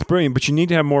 That's brilliant, but you need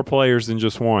to have more players than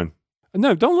just one.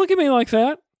 No, don't look at me like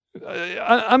that.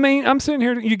 I mean, I'm sitting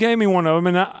here, you gave me one of them,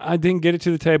 and I didn't get it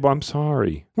to the table. I'm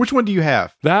sorry. Which one do you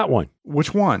have? That one.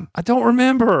 Which one? I don't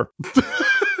remember.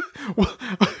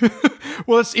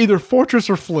 Well, it's either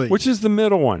Fortress or Flee. Which is the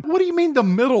middle one? What do you mean the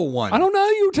middle one? I don't know.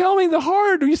 You were telling me the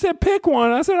hard. You said pick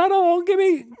one. I said, I don't know. Give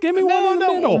me one in the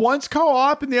middle. One's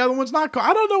co-op and the other one's not co-op.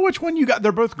 I don't know which one you got.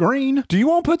 They're both green. Do you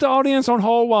want to put the audience on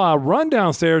hold while I run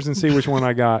downstairs and see which one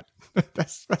I got?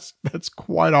 That's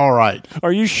quite all right.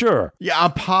 Are you sure? Yeah,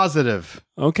 I'm positive.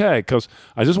 Okay, because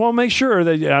I just want to make sure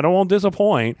that I don't want to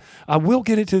disappoint. I will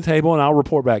get it to the table and I'll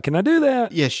report back. Can I do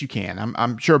that? Yes, you can.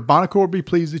 I'm sure Bonacore will be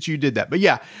pleased that you did that. But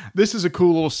yeah, this is a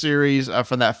cool little series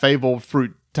from that Fable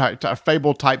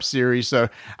type series. So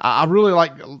I really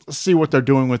like to see what they're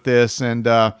doing with this, and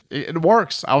it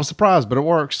works. I was surprised, but it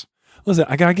works. Listen,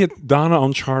 I got to get Donna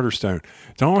on Charterstone.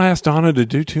 Don't ask Donna to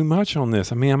do too much on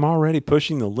this. I mean, I'm already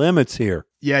pushing the limits here.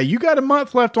 Yeah, you got a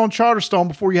month left on Charterstone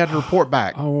before you had to report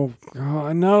back. Oh,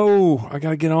 I know. I got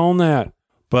to get on that.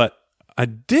 But I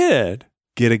did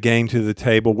get a game to the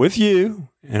table with you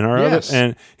and our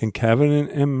other, and Kevin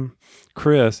and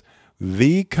Chris.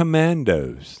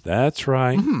 V-Commandos. That's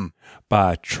right. Mm-hmm.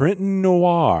 By Trenton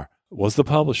Noir. Was the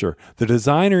publisher. The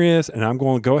designer is, and I'm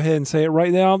going to go ahead and say it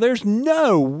right now, there's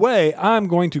no way I'm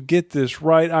going to get this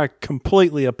right. I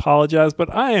completely apologize,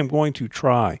 but I am going to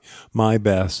try my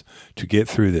best to get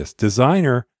through this.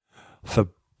 Designer,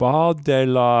 Thibaut de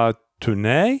la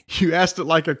Tournay. You asked it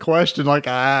like a question, like,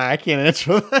 I can't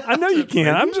answer that. I know you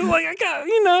can't. I'm just like,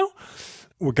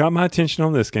 what got my attention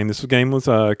on this game, this game was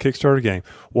a Kickstarter game,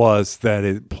 was that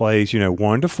it plays,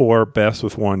 1 to 4, best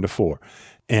with 1 to 4.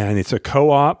 And it's a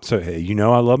co-op, so hey,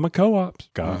 I love my co-ops.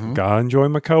 Gotta enjoy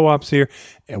my co-ops here.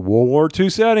 And World War II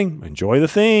setting, enjoy the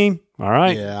theme. All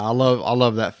right. Yeah, I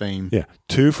love that theme. Yeah,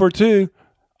 2 for 2.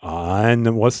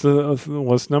 And what's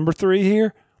number 3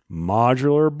 here?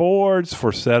 Modular boards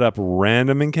for set up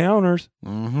random encounters.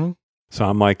 Mm-hmm. So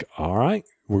I'm like, all right,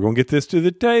 we're gonna get this to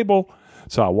the table.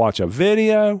 So I watch a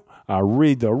video, I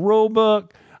read the rule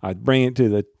book. I bring it to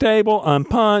the table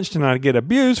unpunched, and I get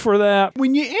abused for that.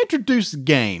 When you introduce the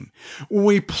game,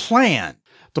 we plan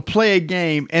to play a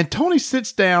game, and Tony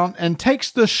sits down and takes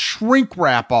the shrink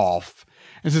wrap off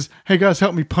and says, hey guys,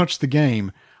 help me punch the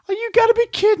game. Oh, you got to be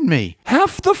kidding me.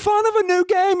 Half the fun of a new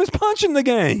game is punching the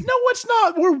game. No, it's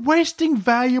not. We're wasting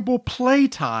valuable play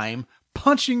time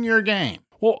punching your game.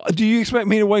 Well, do you expect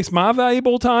me to waste my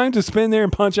valuable time to spend there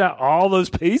and punch out all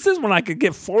those pieces when I could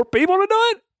get 4 people to do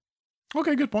it?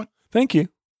 Okay, good point. Thank you.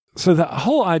 So the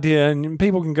whole idea, and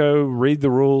people can go read the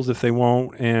rules if they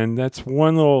want, and that's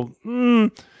one little,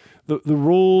 the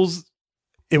rules,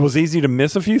 it was easy to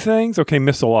miss a few things. Okay,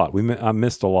 missed a lot. I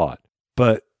missed a lot.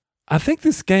 But I think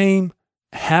this game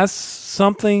has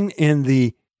something in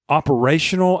the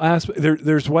operational aspect.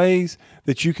 There's ways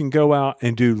that you can go out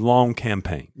and do long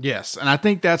campaign. Yes, and I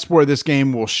think that's where this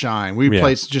game will shine. We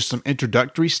played just some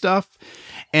introductory stuff,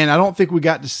 and I don't think we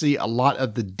got to see a lot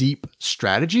of the deep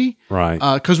strategy, right?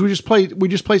 Because we just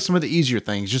played some of the easier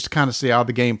things just to kind of see how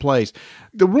the game plays.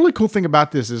 The really cool thing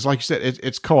about this is, like you said,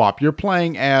 it's co-op. You're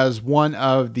playing as one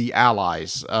of the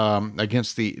allies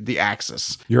against the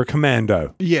Axis. You're a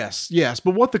commando. Yes.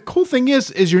 But what the cool thing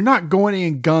is you're not going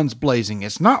in guns blazing.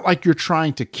 It's not like you're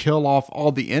trying to kill off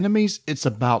all the enemies. It's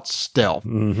about stealth.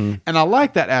 Mm-hmm. And I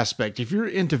like that aspect. If you're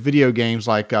into video games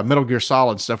like Metal Gear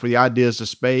Solid stuff, where the idea is to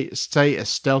stay as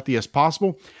stealthy as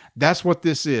possible, That's what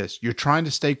this is. You're trying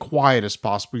to stay quiet as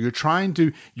possible. You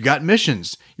got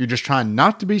missions. You're just trying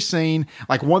not to be seen.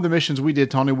 Like one of the missions we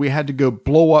did, Tony, we had to go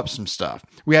blow up some stuff.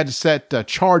 We had to set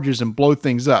charges and blow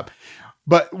things up.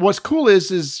 But what's cool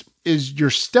is your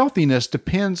stealthiness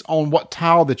depends on what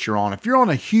tile that you're on. If you're on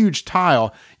a huge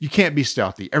tile, you can't be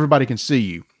stealthy. Everybody can see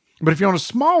you. But if you're on a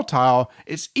small tile,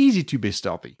 it's easy to be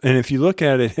stealthy. And if you look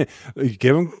at it,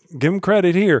 give them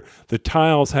credit here. The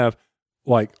tiles have,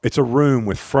 like, it's a room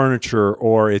with furniture,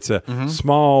 or it's a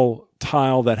small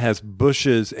tile that has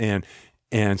bushes and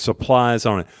supplies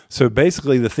on it. So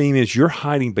basically the theme is you're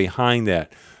hiding behind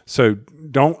that. So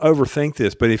don't overthink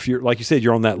this. But if you're, like you said,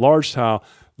 you're on that large tile,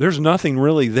 there's nothing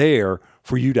really there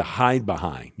for you to hide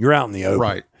behind. You're out in the open.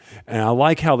 Right. And I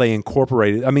like how they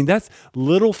incorporate it. I mean, that's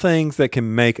little things that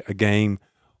can make a game,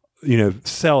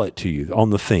 sell it to you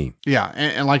on the theme. Yeah,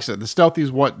 and like I said, the stealthy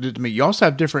is what did to me. You also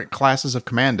have different classes of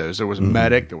commandos. There was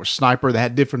medic, there was sniper that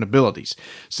had different abilities.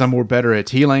 Some were better at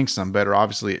healing, some better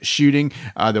obviously at shooting.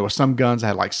 There were some guns that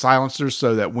had like silencers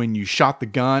so that when you shot the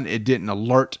gun, it didn't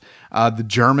alert the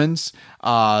Germans.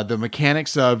 The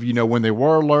mechanics of, when they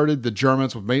were alerted, the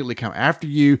Germans would immediately come after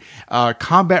you.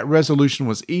 Combat resolution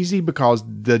was easy because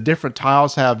the different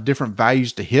tiles have different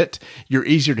values to hit. You're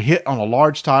easier to hit on a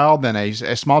large tile than a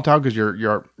small tile because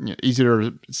you're easier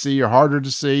to see or harder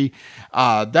to see.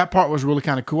 That part was really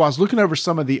kind of cool. I was looking over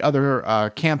some of the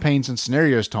other campaigns and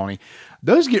scenarios, Tony.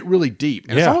 Those get really deep.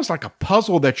 And it's almost like a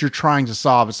puzzle that you're trying to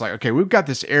solve. It's like, okay, we've got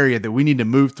this area that we need to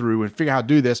move through and figure out how to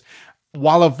do this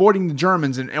while avoiding the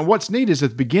Germans. And what's neat is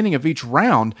at the beginning of each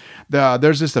round,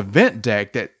 there's this event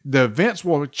deck that the events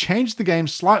will change the game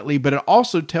slightly, but it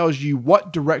also tells you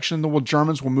what direction the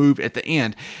Germans will move at the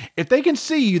end. If they can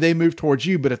see you, they move towards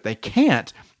you, but if they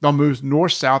can't, they'll move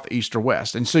north, south, east, or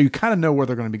west. And so you kind of know where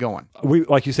they're going to be going. We,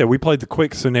 like you said, we played the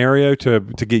quick scenario to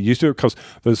get used to it, because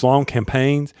those long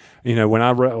campaigns, when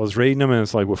I was reading them, and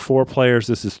it's like, with 4 players,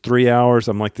 this is 3 hours.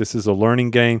 I'm like, this is a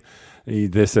learning game.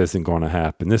 This isn't going to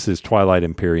happen. This is Twilight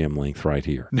Imperium length right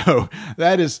here. No,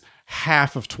 that is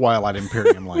half of Twilight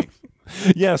Imperium length.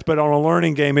 Yes, but on a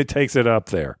learning game, it takes it up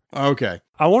there. Okay.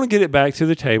 I want to get it back to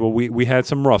the table. We had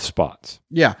some rough spots.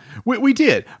 Yeah, we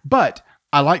did. But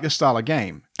I like this style of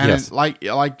game. And yes. like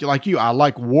you, I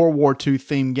like World War II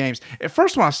themed games. At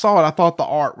first, when I saw it, I thought the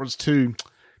art was too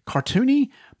cartoony.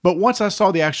 But once I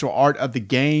saw the actual art of the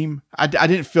game, I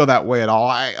didn't feel that way at all.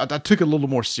 I took it a little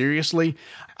more seriously.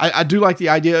 I do like the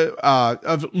idea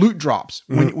of loot drops.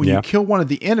 When you kill one of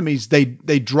the enemies, they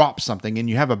drop something, and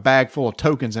you have a bag full of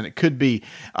tokens, and it could be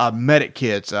medic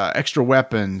kits, extra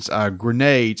weapons,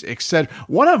 grenades, etc.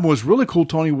 One of them was really cool,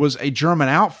 Tony, was a German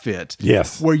outfit.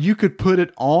 Yes. Where you could put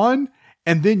it on,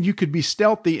 and then you could be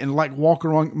stealthy and like walk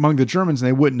around among the Germans, and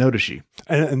they wouldn't notice you.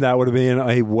 And that would have been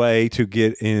a way to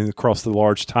get in across the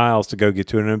large tiles to go get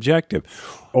to an objective.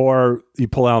 Or you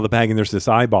pull out of the bag and there's this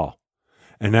eyeball.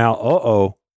 And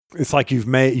now, it's like you've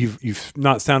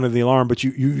not sounded the alarm, but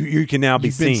you can now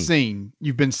be seen. You've been seen.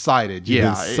 You've been sighted. You've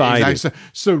been sighted. Exactly.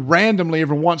 So randomly,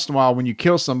 every once in a while, when you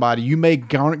kill somebody, you may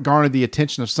garner the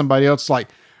attention of somebody else. Like,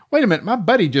 wait a minute, my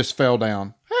buddy just fell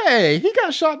down. Hey, he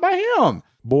got shot by him.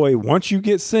 Boy, once you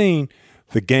get seen,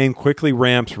 the game quickly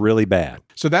ramps really bad.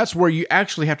 So that's where you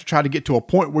actually have to try to get to a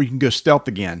point where you can go stealth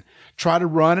again. Try to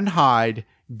run and hide,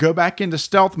 go back into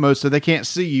stealth mode so they can't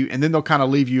see you, and then they'll kind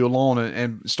of leave you alone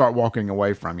and start walking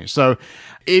away from you. So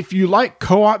if you like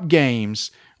co-op games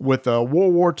with a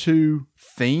World War II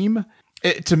theme,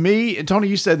 to me, and Tony,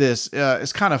 you said this,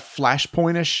 it's kind of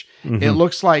Flashpoint-ish. Mm-hmm. It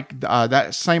looks like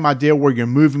that same idea where you're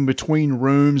moving between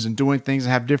rooms and doing things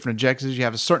and have different objectives. You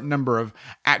have a certain number of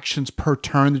actions per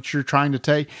turn that you're trying to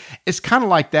take. It's kind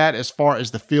of like that as far as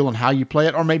the feel and how you play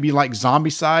it, or maybe like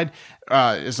Zombicide.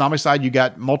 Zombicide, you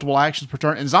got multiple actions per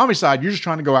turn. In Zombicide, you're just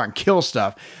trying to go out and kill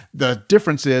stuff. The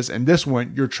difference is, in this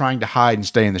one, you're trying to hide and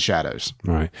stay in the shadows.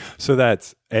 All right. So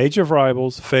that's Age of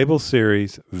Rivals, Fable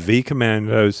series,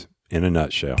 V-Commandos, in a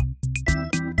nutshell.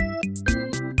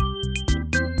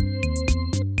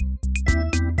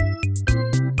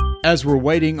 As we're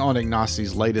waiting on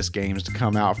Ignacio's latest games to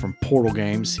come out from Portal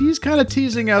Games, he's kind of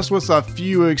teasing us with a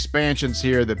few expansions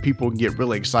here that people can get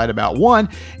really excited about. One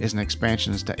is an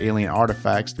expansion to Alien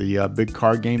Artifacts, the big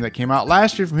card game that came out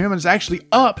last year from him and is actually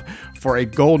up for a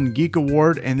Golden Geek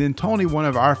Award. And then Tony, one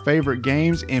of our favorite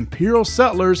games, Imperial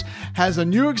Settlers, has a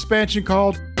new expansion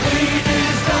called...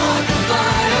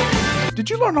 Did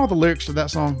you learn all the lyrics to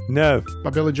that song? No.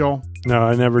 By Billy Joel? No,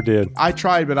 I never did. I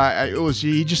tried, but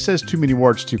he just says too many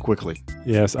words too quickly.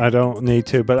 Yes, I don't need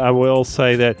to, but I will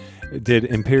say that did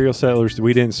Imperial Settlers,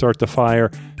 we didn't start the fire.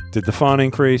 Did the font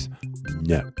increase?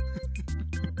 No.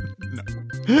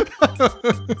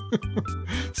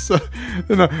 So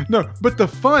no, but the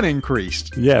fun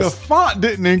increased. Yes. The font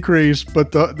didn't increase,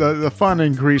 but the fun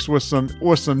increased with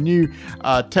some new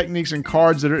techniques and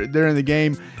cards that are there in the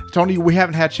game. Tony, we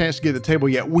haven't had a chance to get to the table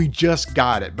yet. We just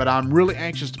got it, but I'm really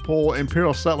anxious to pull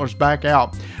Imperial Settlers back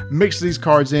out, mix these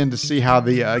cards in to see how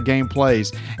the game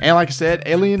plays. And like I said,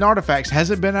 Alien Artifacts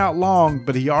hasn't been out long,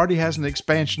 but he already has an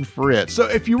expansion for it. So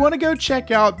if you want to go check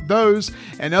out those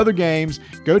and other games,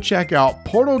 go check out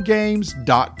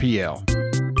portalgames.pl.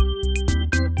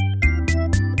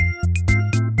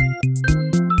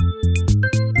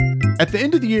 At the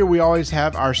end of the year, we always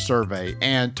have our survey.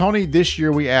 And Tony, this year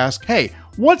we asked, hey,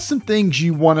 what's some things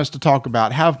you want us to talk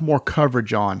about, have more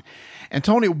coverage on? And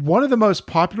Tony, one of the most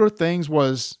popular things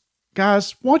was,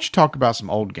 guys, why don't you talk about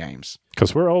some old games?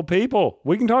 Because we're old people.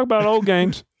 We can talk about old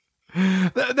games.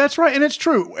 That's right. And it's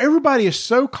true. Everybody is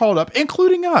so caught up,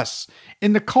 including us,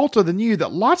 in the cult of the new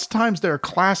that lots of times there are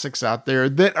classics out there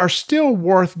that are still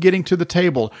worth getting to the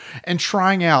table and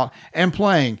trying out and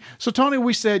playing. So, Tony,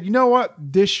 we said, you know what?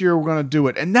 This year we're going to do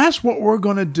it. And that's what we're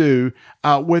going to do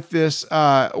with this,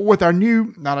 with our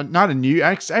new,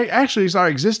 actually it's our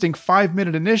existing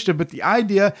 5-minute initiative. But the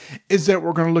idea is that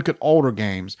we're going to look at older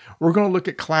games. We're going to look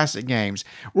at classic games.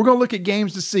 We're going to look at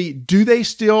games to see, do they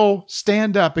still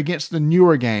stand up against the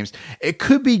newer games? It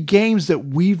could be games that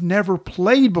we've never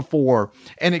played before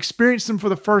and experience them for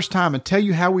the first time and tell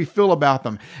you how we feel about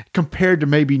them compared to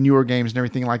maybe newer games and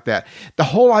everything like that. The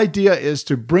whole idea is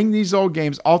to bring these old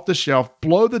games off the shelf,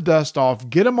 blow the dust off,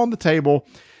 get them on the table,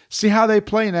 see how they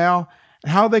play now,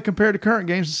 and how they compare to current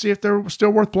games to see if they're still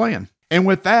worth playing. And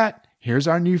with that, here's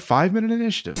our new 5-minute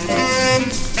initiative.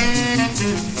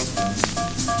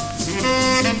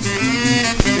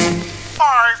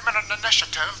 5-minute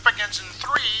initiative begins in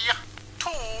 3, 2,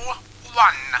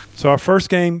 1. So our first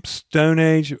game, Stone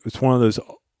Age, it's one of those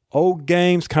old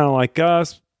games, kind of like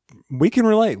us. We can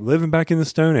relate, living back in the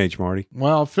Stone Age, Marty.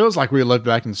 Well, it feels like we lived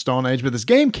back in the Stone Age, but this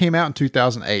game came out in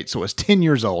 2008, so it's 10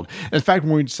 years old. In fact,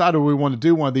 when we decided we wanted to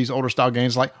do one of these older style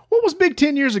games, like, what was big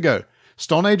 10 years ago?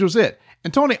 Stone Age was it.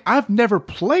 And Tony, I've never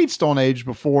played Stone Age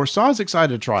before, so I was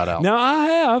excited to try it out. Now I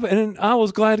have, and I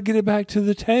was glad to get it back to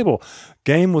the table.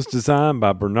 Game was designed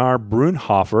by Bernard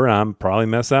Brunhofer. I'm probably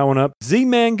messed that one up.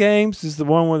 Z-Man Games is the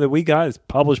one that we got. It's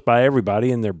published by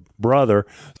everybody and their brother.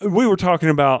 We were talking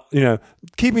about,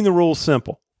 keeping the rules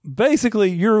simple.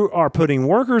 Basically, you are putting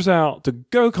workers out to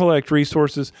go collect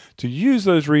resources, to use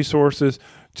those resources,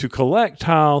 to collect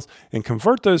tiles and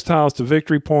convert those tiles to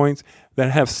victory points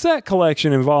that have set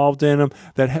collection involved in them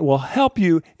that will help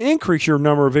you increase your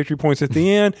number of victory points at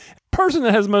the end. Person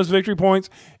that has the most victory points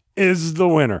is the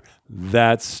winner.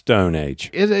 That's Stone Age.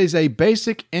 It is a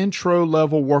basic intro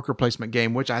level worker placement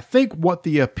game, which I think what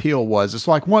the appeal was. It's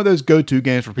like one of those go-to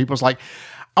games for people. It's like,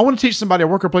 I want to teach somebody a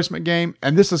worker placement game,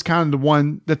 and this is kind of the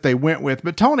one that they went with.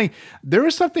 But Tony, there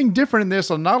is something different in this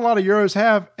that not a lot of Euros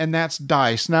have, and that's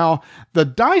dice. Now, the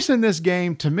dice in this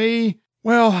game, to me,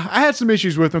 well, I had some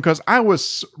issues with them because I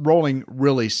was rolling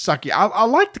really sucky. I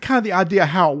like the idea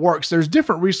how it works. There's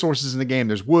different resources in the game.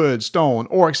 There's wood, stone,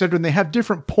 ore, etc. And they have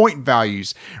different point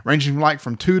values, ranging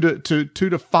from 2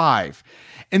 to 5.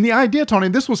 And the idea, Tony,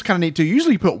 this was kind of neat too.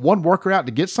 Usually you put one worker out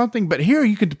to get something, but here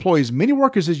you can deploy as many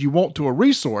workers as you want to a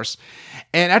resource.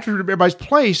 And after everybody's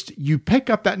placed, you pick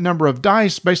up that number of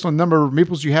dice based on the number of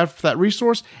meeples you have for that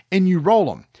resource, and you roll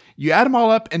them. You add them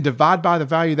all up and divide by the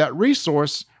value of that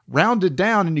resource, rounded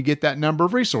down, and you get that number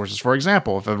of resources. For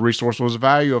example, if a resource was a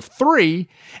value of 3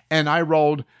 and I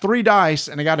rolled 3 dice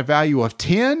and I got a value of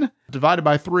 10, divided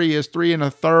by 3 is 3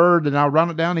 1/3, and I'll round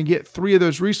it down and get 3 of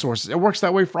those resources. It works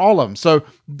that way for all of them. So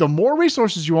the more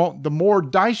resources you want, the more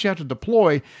dice you have to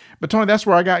deploy. But Tony, that's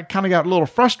where I got a little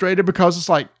frustrated because it's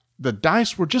like the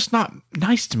dice were just not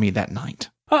nice to me that night.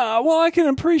 Well, I can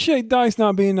appreciate dice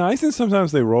not being nice, and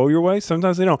sometimes they roll your way,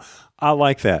 sometimes they don't. I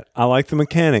like that. I like the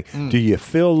mechanic. Do you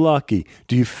feel lucky?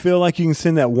 Do you feel like you can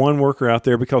send that one worker out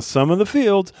there because some of the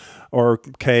fields or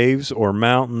caves or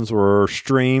mountains or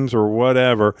streams or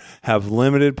whatever have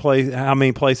limited place, how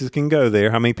many places can go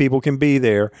there, how many people can be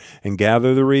there and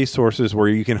gather the resources where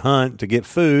you can hunt to get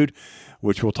food,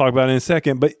 which we'll talk about in a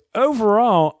second. But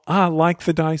overall, I like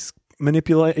the dice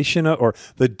manipulation or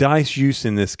the dice use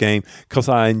in this game because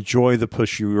I enjoy the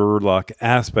push your luck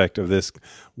aspect of this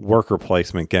worker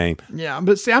placement game. Yeah,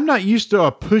 but see, I'm not used to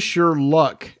a push your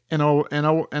luck in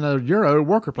a Euro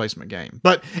worker placement game.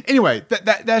 But anyway,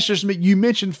 that's just me. You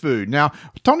mentioned food. Now,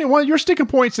 Tony, one of your sticking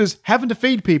points is having to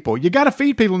feed people. You got to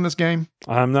feed people in this game.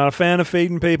 I'm not a fan of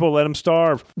feeding people. Let them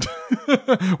starve.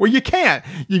 Well, you can't.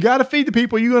 You got to feed the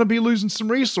people. You're going to be losing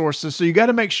some resources. So you got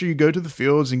to make sure you go to the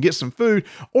fields and get some food.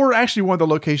 Or actually, one of the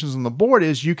locations on the board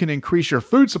is you can increase your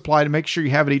food supply to make sure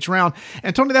you have it each round.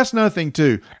 And Tony, that's another thing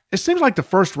too. It seems like the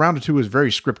first round or two is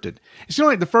very scripted. It seems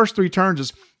like the first 3 turns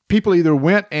is people either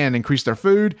went and increased their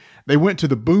food, they went to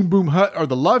the Boom Boom Hut or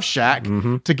the Love Shack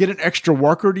to get an extra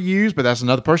worker to use, but that's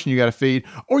another person you got to feed,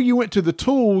 or you went to the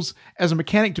tools as a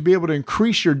mechanic to be able to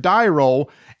increase your die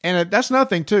roll, and that's another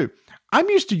thing too. I'm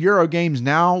used to Euro games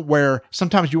now where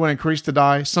sometimes you want to increase the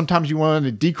die, sometimes you want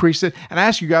to decrease it, and I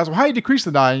ask you guys, well, how do you decrease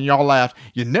the die? And y'all laughed.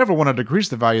 You never want to decrease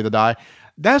the value of the die.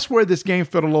 That's where this game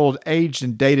felt a little aged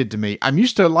and dated to me. I'm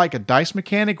used to like a dice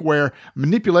mechanic where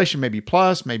manipulation may be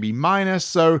plus, maybe minus.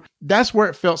 So that's where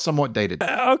it felt somewhat dated.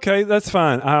 Okay, that's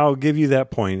fine. I'll give you that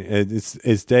point.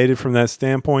 It's dated from that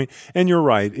standpoint. And you're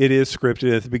right. It is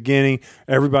scripted at the beginning.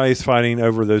 Everybody's fighting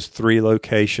over those 3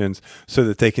 locations so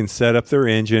that they can set up their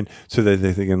engine, so that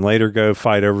they can later go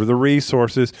fight over the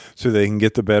resources, so they can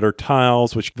get the better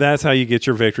tiles, which that's how you get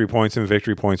your victory points, and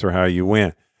victory points are how you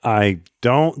win. I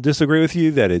don't disagree with you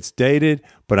that it's dated,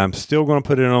 but I'm still going to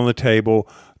put it on the table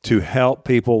to help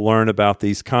people learn about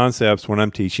these concepts when I'm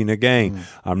teaching a game.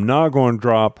 I'm not going to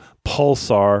drop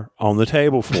Pulsar on the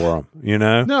table for them, you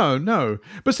know? No.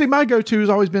 But see, my go-to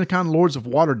has always been kind of Lords of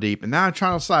Waterdeep, and now I'm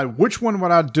trying to decide which one would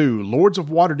I do, Lords of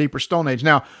Waterdeep or Stone Age.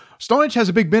 Now, Stone Age has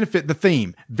a big benefit, the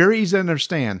theme. Very easy to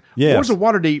understand. Yes. Lords of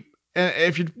Waterdeep,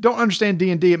 if you don't understand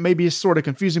D&D, it may be sort of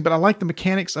confusing, but I like the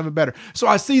mechanics of it better. So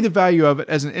I see the value of it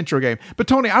as an intro game. But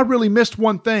Tony, I really missed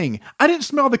one thing. I didn't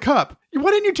smell the cup.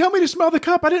 Why didn't you tell me to smell the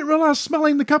cup? I didn't realize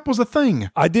smelling the cup was a thing.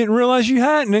 I didn't realize you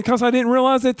hadn't, because I didn't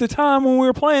realize at the time when we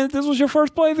were playing that this was your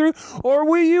first playthrough,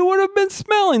 or you would have been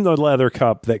smelling the leather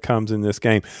cup that comes in this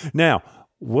game. Now,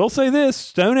 we'll say this,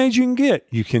 Stone Age you can get.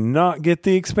 You cannot get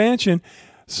the expansion.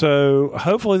 So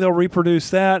hopefully they'll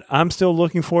reproduce that. I'm still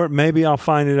looking for it. Maybe I'll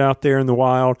find it out there in the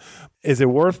wild. Is it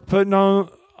worth putting on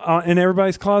in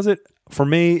everybody's closet? For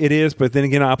me, it is. But then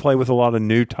again, I play with a lot of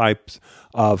new types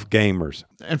of gamers.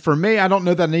 And for me, I don't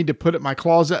know that I need to put it in my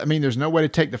closet. I mean, there's no way to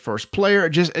take the first player. It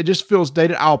just feels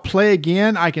dated. I'll play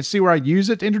again. I can see where I use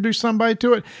it to introduce somebody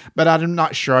to it, but I'm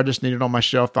not sure. I just need it on my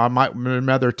shelf. I might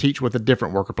rather teach with a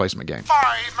different worker placement game.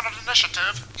 5-minute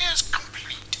initiative is complete.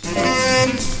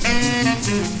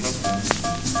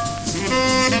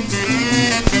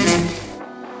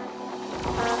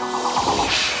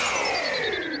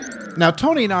 Now,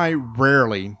 Tony and I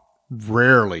rarely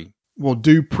will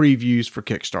do previews for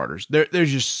Kickstarters.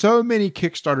 There's just so many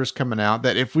Kickstarters coming out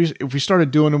that if we started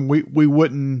doing them, we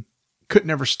could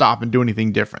never stop and do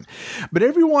anything different. But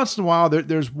every once in a while,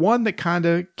 there's one that kind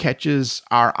of catches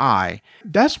our eye.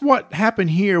 That's what happened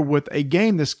here with a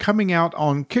game that's coming out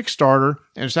on Kickstarter,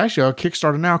 and it's actually on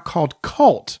Kickstarter now, called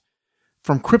Cult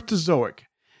from Cryptozoic.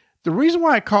 The reason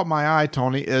why it caught my eye,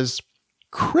 Tony, is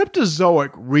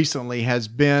Cryptozoic recently has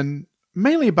been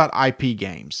mainly about IP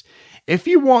games. If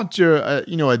you want a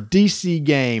DC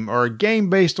game or a game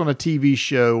based on a TV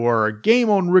show or a game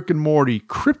on Rick and Morty,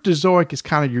 Cryptozoic is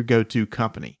kind of your go-to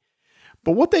company.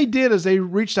 But what they did is they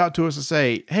reached out to us to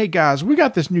say, hey guys, we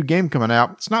got this new game coming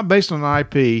out. It's not based on an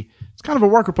IP. It's kind of a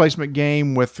worker placement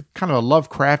game with kind of a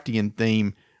Lovecraftian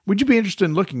theme. Would you be interested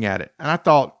in looking at it? And I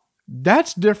thought,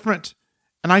 that's different.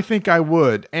 And I think I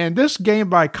would. And this game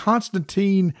by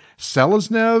Konstantin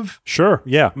Seleznev. Sure,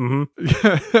 yeah.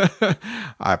 Mm-hmm.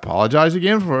 I apologize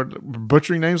again for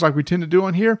butchering names like we tend to do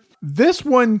on here. This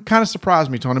one kind of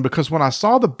surprised me, Tony, because when I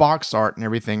saw the box art and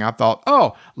everything, I thought,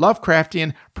 oh,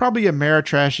 Lovecraftian, probably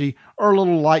Ameritrashy or a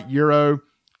little light Euro.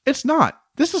 It's not.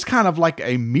 This is kind of like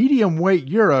a medium weight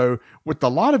Euro with a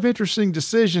lot of interesting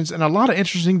decisions and a lot of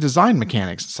interesting design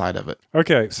mechanics inside of it.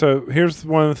 Okay, so here's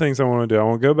one of the things I want to do. I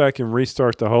want to go back and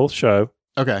restart the whole show.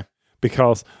 Okay.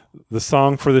 Because the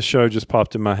song for the show just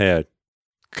popped in my head.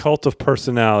 Cult of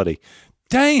Personality.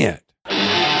 Dang it.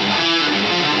 That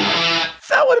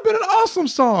would have been an awesome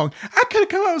song. I could have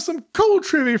come up with some cool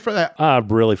trivia for that. I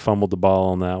really fumbled the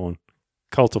ball on that one.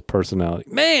 Cult of Personality.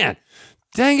 Man,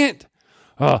 dang it.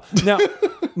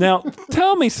 Now,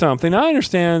 tell me something. I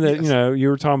understand that, yes, you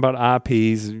were talking about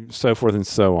IPs, so forth and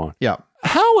so on. Yeah.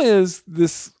 How is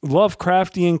this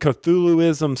Lovecraftian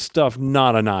Cthulhuism stuff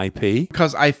not an IP?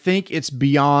 Because I think it's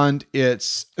beyond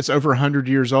it's over 100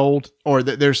 years old, or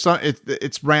there's some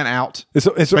it's ran out.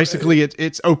 It's basically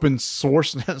it's open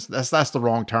source. That's the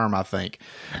wrong term, I think.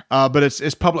 But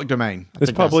it's public domain.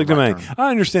 It's public domain. I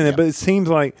understand that, but it seems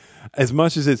like as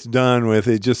much as it's done with,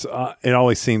 it just it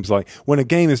always seems like when a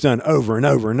game is done over and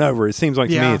over and over, it seems like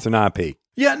to me it's an IP.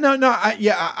 Yeah, no,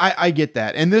 I get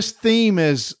that, and this theme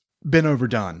has been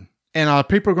overdone, and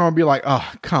people are going to be like,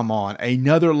 "Oh, come on,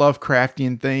 another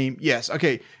Lovecraftian theme." Yes,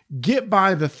 okay, get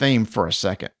by the theme for a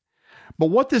second. But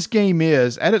what this game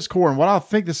is at its core, and what I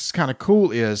think this is kind of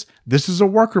cool, is this is a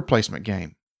worker placement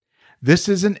game. This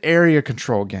is an area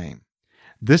control game.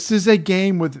 This is a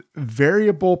game with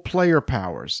variable player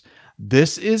powers.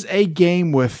 This is a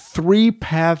game with 3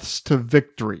 paths to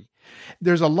victory.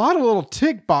 There's a lot of little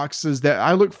tick boxes that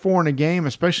I look for in a game,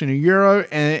 especially in a Euro,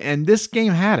 and this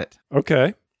game had it.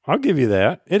 Okay, I'll give you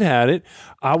that. It had it.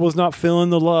 I was not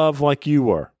feeling the love like you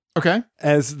were. Okay.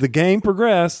 As the game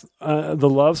progressed, the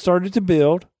love started to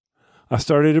build. I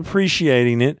started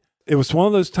appreciating it. It was one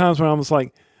of those times when I was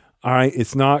like, all right,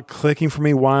 it's not clicking for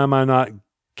me. Why am I not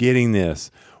getting this?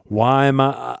 Why am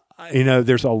I...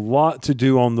 there's a lot to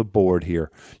do on the board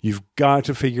here. You've got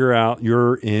to figure out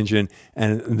your engine,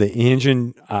 and the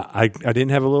engine, I didn't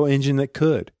have a little engine that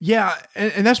could. Yeah,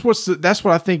 and that's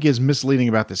what I think is misleading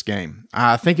about this game.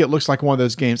 I think it looks like one of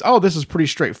those games, oh, this is pretty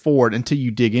straightforward until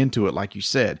you dig into it, like you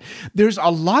said. There's a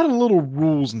lot of little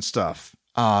rules and stuff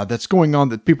that's going on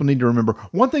that people need to remember.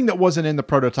 One thing that wasn't in the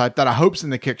prototype that I hope's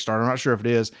in the Kickstarter, I'm not sure if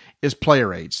it is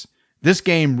player aids. This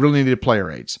game really needed player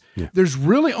aids. Yeah. There's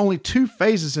really only 2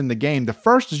 phases in the game. The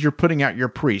first is you're putting out your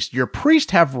priest. Your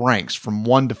priests have ranks from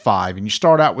 1 to 5, and you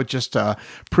start out with just a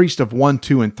priest of 1,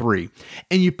 2, and 3.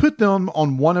 And you put them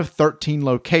on one of 13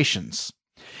 locations.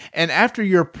 And after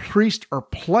your priests are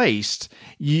placed,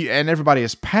 and everybody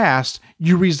has passed,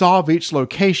 you resolve each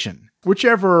location.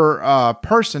 Whichever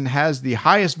person has the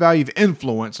highest value of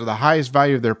influence or the highest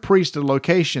value of their priest or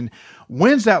location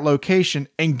wins that location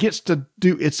and gets to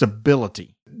do its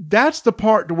ability. That's the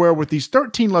part to where with these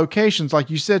 13 locations,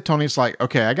 like you said, Tony, it's like,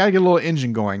 okay, I got to get a little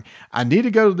engine going. I need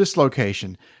to go to this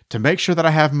location to make sure that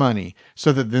I have money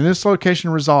so that when this location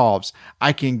resolves,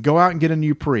 I can go out and get a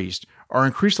new priest or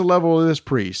increase the level of this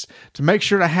priest to make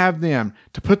sure to have them,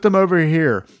 to put them over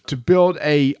here, to build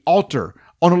a altar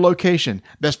on a location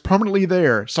that's permanently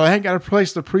there. So I ain't got to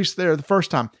place the priest there the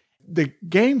first time. The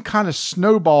game kind of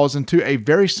snowballs into a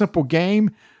very simple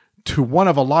game to one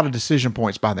of a lot of decision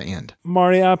points by the end.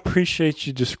 Marty, I appreciate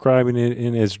you describing it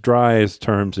in as dry as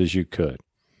terms as you could.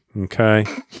 Okay?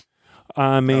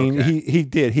 I mean, okay. He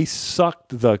did. He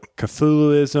sucked the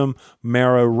Cthulhuism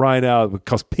marrow right out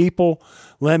because people,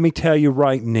 let me tell you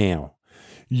right now,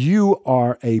 you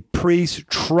are a priest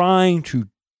trying to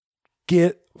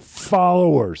get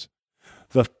followers.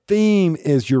 The theme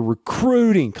is you're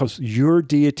recruiting because your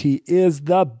deity is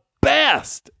the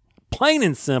best, plain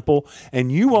and simple,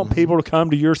 and you want people to come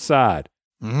to your side.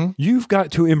 Mm-hmm. You've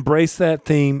got to embrace that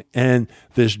theme, and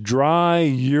this dry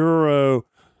Euro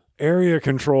area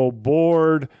control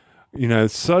board,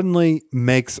 suddenly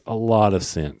makes a lot of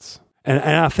sense. And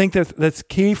I think that's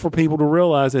key for people to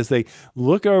realize as they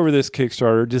look over this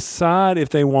Kickstarter, decide if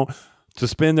they want to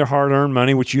spend their hard-earned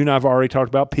money, which you and I have already talked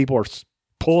about. People are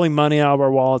pulling money out of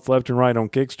our wallets left and right on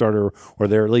Kickstarter, or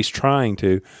they're at least trying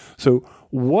to. So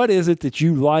what is it that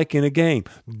you like in a game?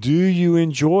 Do you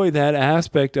enjoy that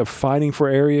aspect of fighting for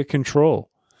area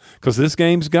control? Because this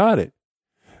game's got it.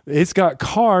 It's got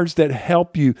cards that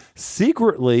help you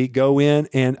secretly go in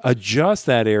and adjust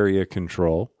that area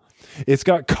control. It's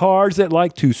got cards that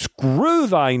like to screw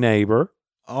thy neighbor.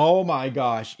 Oh my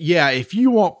gosh. Yeah, if you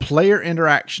want player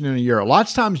interaction in a Euro,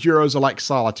 lots of times Euros are like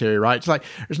solitary, right? It's like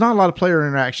there's not a lot of player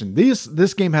interaction.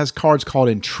 This game has cards called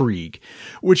Intrigue,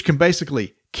 which can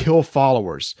basically kill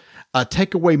followers,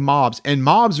 take away mobs. And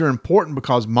mobs are important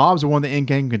because mobs are one of the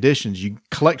in-game conditions. You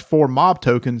collect 4 mob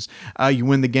tokens, you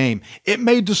win the game. It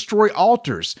may destroy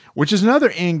altars, which is another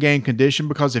in-game condition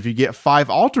because if you get 5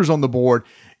 altars on the board,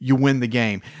 you win the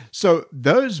game. So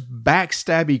those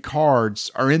backstabby cards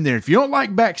are in there. If you don't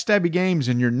like backstabby games,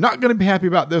 and you're not going to be happy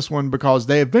about this one because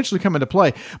they eventually come into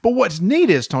play. But what's neat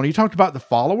is, Tony, you talked about the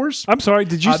followers. I'm sorry,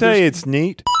 did you say it's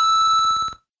neat?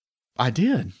 I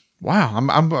did. Wow,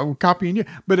 I'm copying you,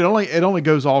 but it only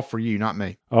goes off for you, not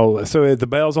me. Oh, so the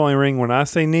bells only ring when I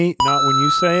say neat, not when you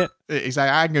say it?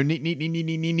 Exactly. I can go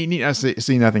neat. I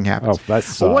see nothing happens. Oh, that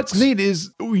sucks. But what's neat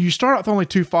is you start out with only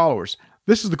 2 followers.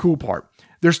 This is the cool part.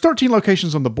 There's 13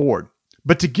 locations on the board,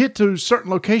 But to get to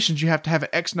certain locations, you have to have an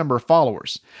X number of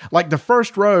followers. Like the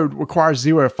first road requires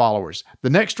 0 followers. The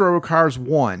next row requires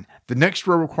 1. The next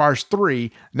row requires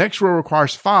 3. Next row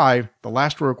requires 5. The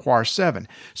last row requires 7.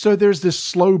 So there's this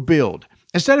slow build.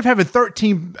 Instead of having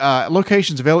 13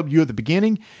 locations available to you at the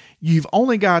beginning, you've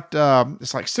only got,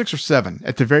 it's like 6 or 7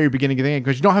 at the very beginning of the game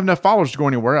because you don't have enough followers to go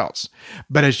anywhere else.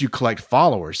 But as you collect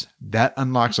followers, that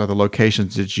unlocks other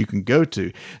locations that you can go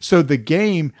to. So the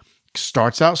game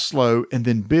starts out slow and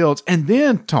then builds. And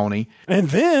then, Tony,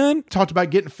 talked about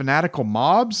getting fanatical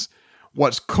mobs.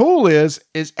 What's cool is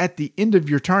at the end of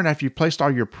your turn, after you've placed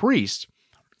all your priests,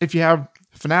 if you have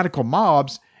fanatical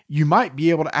mobs, you might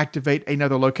be able to activate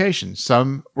another location.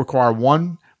 Some require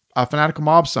 1 fanatical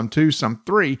mob, some 2, some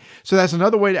 3. So that's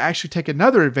another way to actually take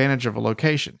another advantage of a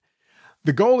location.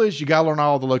 The goal is you got to learn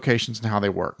all the locations and how they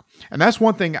work. And that's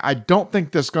one thing I don't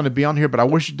think that's going to be on here, but I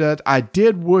wish it did. I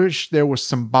did wish there was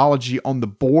symbology on the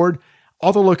board.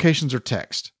 All the locations are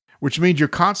text, which means you're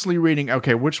constantly reading,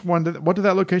 okay, what did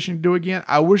that location do again?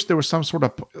 I wish there was some sort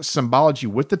of symbology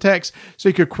with the text so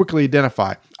you could quickly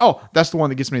identify, oh, that's the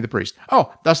one that gets me the priest.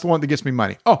 Oh, that's the one that gets me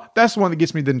money. Oh, that's the one that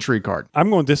gets me the intrigue card.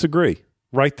 I'm going to disagree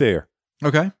right there.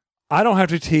 Okay. I don't have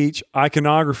to teach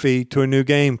iconography to a new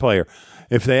game player.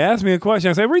 If they ask me a question,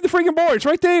 I say, read the freaking board. It's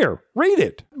right there. Read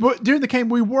it. But during the game,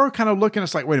 we were kind of looking.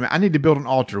 It's like, wait a minute. I need to build an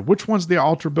altar. Which one's the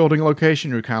altar building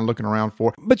location you're kind of looking around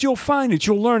for? But you'll find it.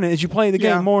 You'll learn it as you play the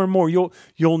game more and more.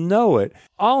 You'll know it.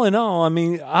 All in all, I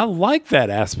mean, I like that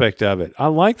aspect of it. I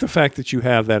like the fact that you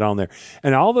have that on there.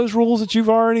 And all those rules that you've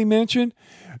already mentioned,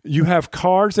 you have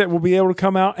cards that will be able to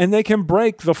come out and they can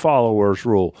break the followers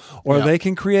rule or they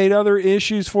can create other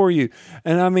issues for you.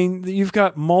 And I mean, you've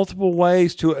got multiple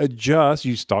ways to adjust.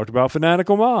 You talked about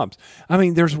fanatical mobs. I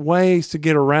mean, there's ways to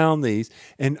get around these,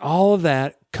 and all of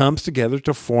that comes together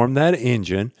to form that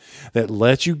engine that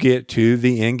lets you get to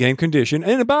the in-game condition.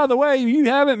 And by the way, you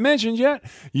haven't mentioned yet,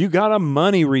 you got a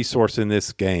money resource in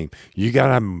this game. You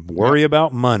got to worry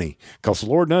about money because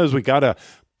Lord knows we got to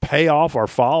pay off our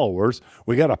followers.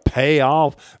 We got to pay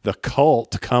off the cult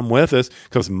to come with us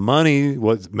because money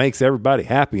makes everybody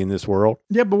happy in this world.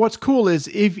 Yeah, but what's cool is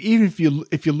even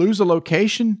if you lose a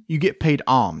location, you get paid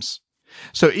alms.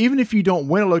 So even if you don't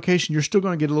win a location, you're still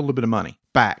going to get a little bit of money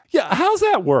back. Yeah, how's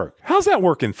that work? How's that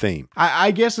work in theme?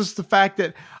 I guess it's the fact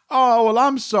that, oh, well,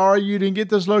 I'm sorry you didn't get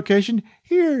this location.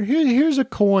 Here's a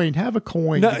coin. Have a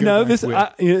coin.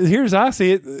 Here's I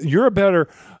see it. You're a better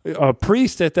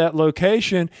priest at that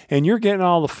location, and you're getting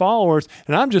all the followers,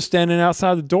 and I'm just standing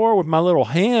outside the door with my little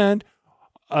hand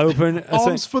open.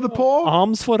 Alms for the poor?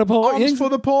 Alms for the poor. Alms for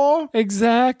the poor?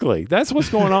 Exactly. That's what's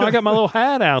going on. I got my little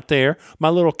hat out there, my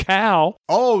little cow.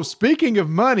 Oh, speaking of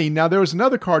money, now there was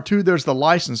another card too. There's the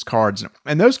license cards.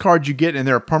 And those cards you get and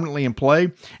they're permanently in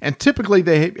play. And typically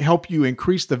they help you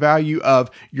increase the value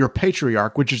of your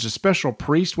patriarch, which is a special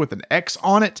priest with an X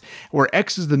on it, where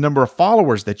X is the number of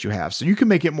followers that you have. So you can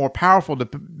make it more powerful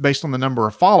based on the number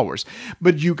of followers.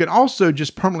 But you can also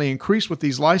just permanently increase with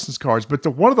these license cards. But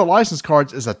one of the license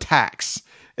cards is a tax.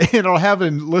 It'll have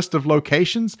a list of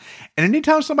locations, and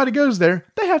anytime somebody goes there,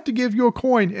 they have to give you a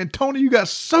coin. And Tony, you got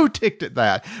so ticked at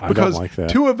that because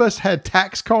two of us had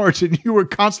tax cards, and you were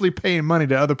constantly paying money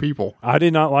to other people. I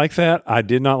did not like that.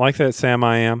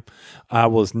 Sam. I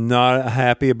was not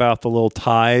happy about the little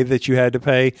tithe that you had to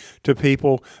pay to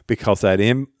people because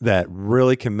that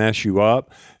really can mess you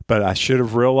up. But I should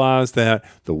have realized that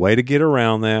the way to get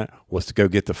around that was to go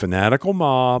get the fanatical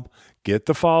mob, get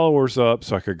the followers up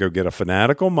so I could go get a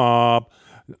fanatical mob.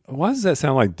 Why does that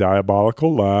sound like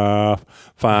diabolical laugh?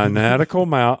 Fanatical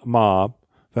mob.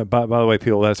 By the way,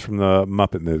 people, that's from the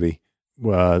Muppet movie.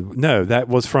 No, that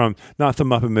was from, not the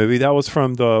Muppet movie. That was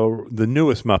from the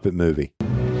newest Muppet movie.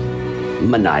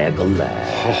 Maniacal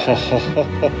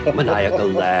laugh. Maniacal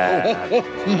laugh.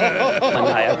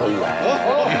 Maniacal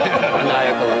laugh.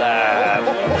 Maniacal laugh.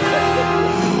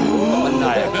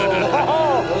 Maniacal laugh.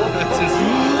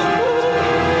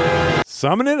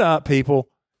 Summing it up, people.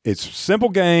 It's a simple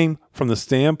game from the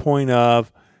standpoint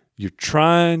of you're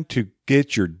trying to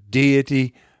get your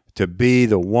deity to be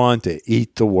the one to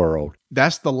eat the world.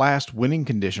 That's the last winning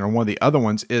condition, or one of the other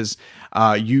ones is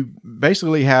you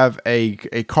basically have a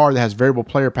card that has variable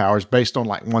player powers based on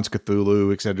like once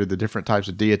Cthulhu, etc., the different types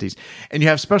of deities, and you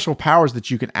have special powers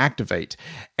that you can activate,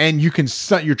 and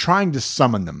you're trying to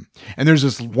summon them. And there's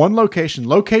this one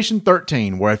location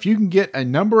 13, where if you can get a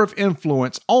number of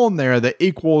influence on there that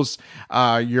equals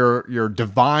your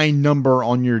divine number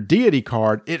on your deity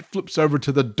card, it flips over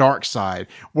to the dark side,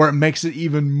 where it makes it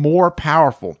even more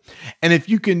powerful. And if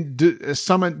you can do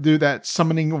that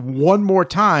summoning one more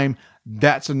time,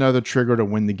 that's another trigger to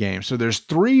win the game. So there's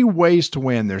 3 ways to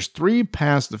win. There's 3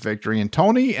 paths to victory. And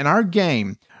Tony, in our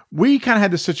game, we kind of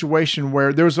had this situation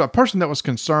where there was a person that was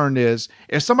concerned is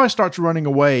if somebody starts running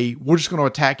away, we're just going to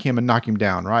attack him and knock him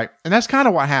down, right? And that's kind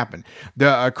of what happened.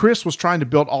 Chris was trying to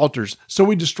build altars, so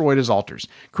we destroyed his altars.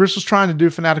 Chris was trying to do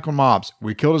fanatical mobs.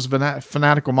 We killed his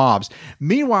fanatical mobs.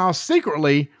 Meanwhile,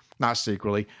 not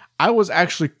secretly, I was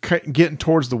actually getting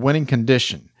towards the winning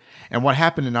condition. And what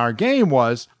happened in our game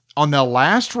was on the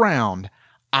last round,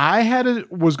 I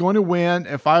was going to win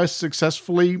if I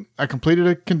successfully completed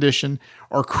a condition,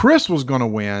 or Chris was going to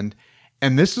win.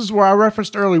 And this is where I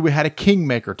referenced earlier, we had a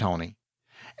kingmaker, Tony.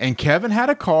 And Kevin had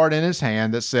a card in his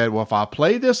hand that said, well, if I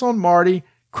play this on Marty,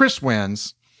 Chris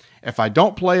wins. If I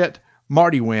don't play it,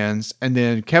 Marty wins. And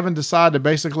then Kevin decided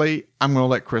basically, I'm going to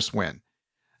let Chris win.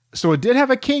 So it did have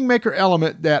a kingmaker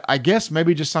element that I guess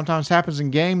maybe just sometimes happens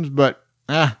in games, but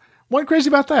wasn't crazy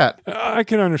about that. I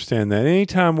can understand that.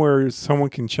 Anytime where someone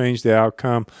can change the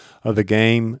outcome of the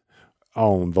game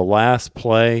on the last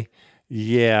play,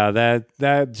 yeah,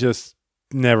 that just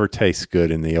never tastes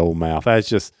good in the old mouth. That's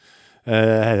just, what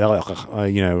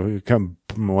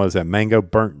was that, mango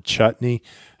burnt chutney?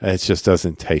 It just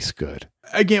doesn't taste good.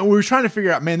 Again, we were trying to figure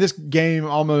out, man, this game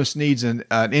almost needs an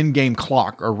in-game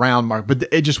clock or round mark, but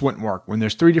it just wouldn't work. When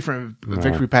there's 3 different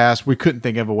victory paths, we couldn't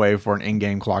think of a way for an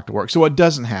in-game clock to work. So it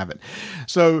doesn't have it.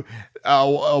 So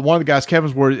one of the guys,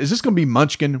 Kevin's word, is this going to be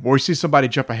Munchkin, where we see somebody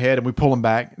jump ahead and we pull them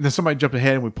back, and then somebody jump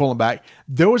ahead and we pull them back?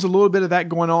 There was a little bit of that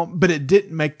going on, but it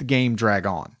didn't make the game drag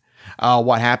on.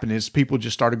 What happened is people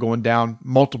just started going down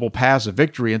multiple paths of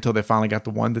victory until they finally got the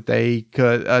one that they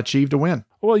could achieve to win.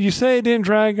 Well, you say it didn't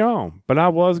drag on, but I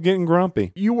was getting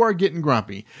grumpy. You were getting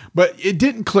grumpy, but it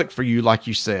didn't click for you like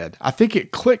you said. I think it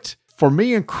clicked for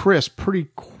me and Chris pretty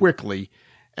quickly,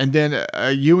 and then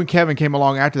you and Kevin came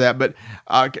along after that, but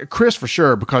Chris for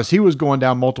sure, because he was going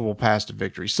down multiple paths to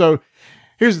victory. So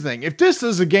here's the thing. If this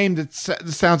is a game that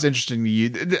sounds interesting to you,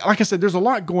 like I said, there's a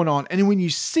lot going on, and when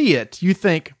you see it, you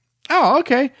think, oh,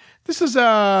 okay, this is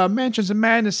Mansions of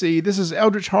Madnessy. This is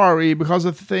Eldritch Horror because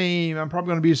of the theme. I'm probably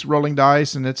going to be rolling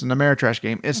dice, and it's an Ameritrash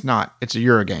game. It's not. It's a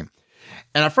Euro game.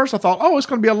 And at first I thought, oh, it's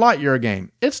going to be a light Euro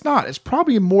game. It's not. It's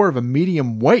probably more of a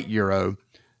medium weight Euro,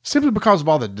 simply because of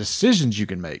all the decisions you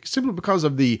can make, simply because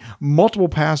of the multiple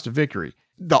paths to victory.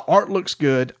 The art looks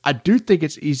good. I do think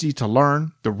it's easy to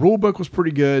learn. The rule book was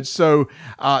pretty good. So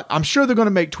I'm sure they're going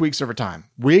to make tweaks over time.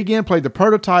 We again played the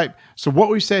prototype. So what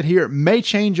we said here may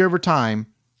change over time,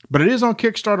 but it is on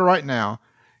Kickstarter right now.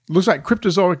 It looks like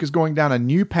Cryptozoic is going down a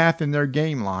new path in their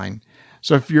game line.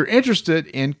 So if you're interested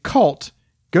in Cult,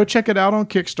 go check it out on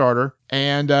Kickstarter,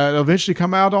 and it'll eventually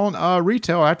come out on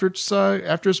retail after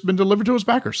it's been delivered to its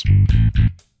backers.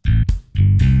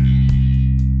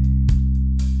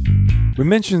 We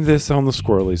mentioned this on the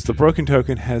Squirrelies. The Broken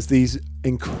Token has these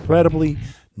incredibly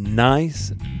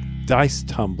nice dice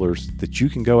tumblers that you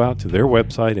can go out to their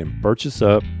website and purchase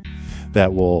up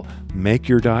that will make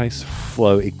your dice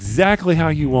flow exactly how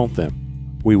you want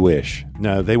them. We wish.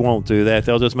 No, they won't do that.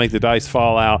 They'll just make the dice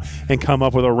fall out and come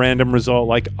up with a random result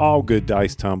like all good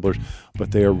dice tumblers,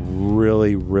 but they are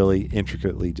really, really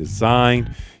intricately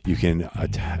designed. You can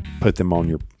put them on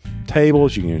your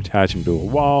tables. You can attach them to a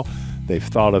wall. They've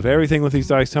thought of everything with these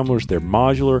dice tumblers. They're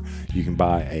modular. You can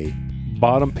buy a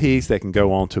bottom piece that can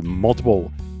go on to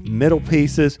multiple middle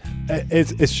pieces.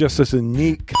 It's just this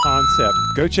unique concept.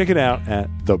 Go check it out at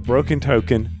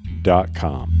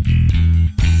thebrokentoken.com.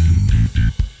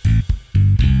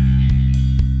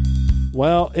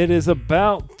 Well, it is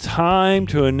about time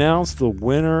to announce the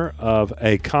winner of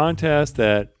a contest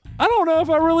that I don't know if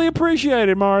I really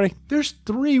appreciated, Marty. There's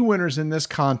 3 winners in this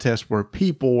contest where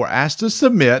people were asked to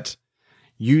submit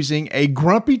using a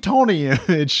Grumpy Tony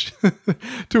image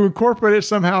to incorporate it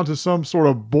somehow to some sort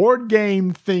of board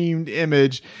game themed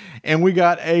image. And we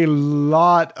got a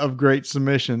lot of great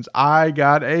submissions. I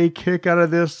got a kick out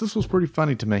of this. This was pretty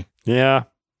funny to me. Yeah,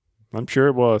 I'm sure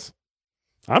it was.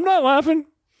 I'm not laughing.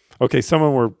 Okay, some of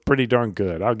them were pretty darn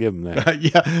good. I'll give them that.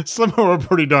 Yeah, some of them were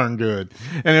pretty darn good.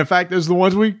 And in fact, those are the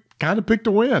ones we kind of picked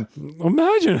to win.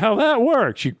 Imagine how that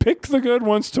works. You pick the good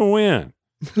ones to win.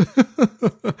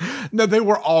 No, they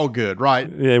were all good, right?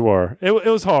 They were. It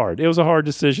was hard. It was a hard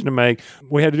decision to make.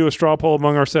 We had to do a straw poll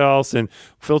among ourselves and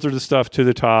filter the stuff to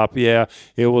the top. Yeah,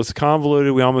 it was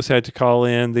convoluted. We almost had to call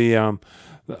in the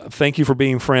Thank You for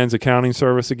Being Friends accounting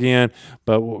service again,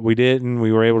 but we didn't.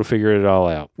 We were able to figure it all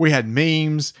out. We had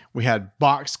memes. We had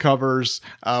box covers.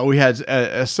 We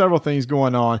had several things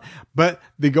going on, but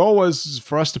the goal was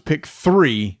for us to pick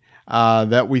 3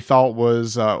 that we thought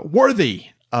was worthy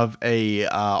of a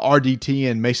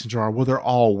RDTN mason jar. Well, they're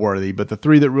all worthy, but the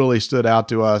three that really stood out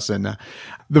to us, and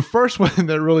the first one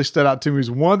that really stood out to me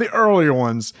was one of the earlier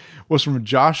ones, was from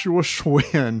Joshua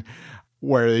Schwinn,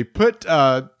 where they put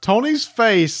Tony's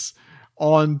face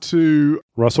onto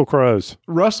Russell Crowe's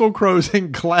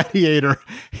in Gladiator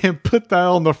and put that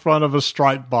on the front of a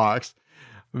strike box.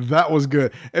 That was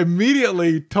good.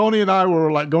 Immediately, Tony and I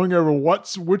were like going over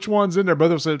which one's in there.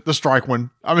 Both of us said the strike one.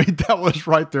 I mean, that was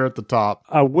right there at the top.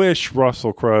 I wish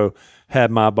Russell Crowe had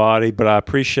my body, but I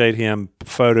appreciate him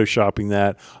photoshopping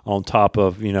that on top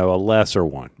of, a lesser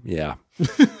one. Yeah.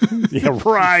 Yeah,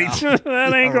 right.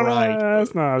 That ain't gonna,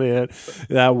 that's not it.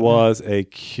 That was a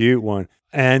cute one.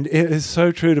 And it is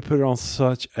so true to put it on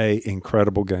such a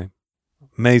incredible game.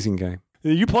 Amazing game.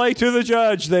 You play to the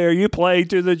judge there. You play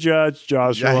to the judge,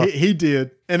 Joshua. Yeah, he did.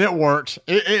 And it worked.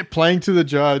 It playing to the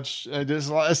write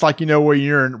it's like, when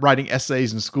you're writing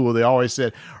essays in school, they always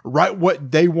said, write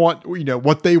what they want,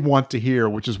 what they want to hear,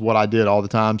 which is what I did all the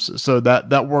time. So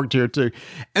that worked here too.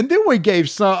 And then we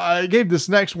gave this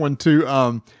next one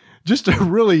to, just a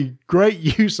really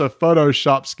great use of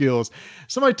Photoshop skills.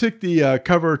 Somebody took the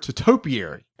cover to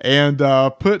Topiary and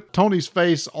put Tony's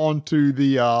face onto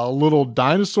the little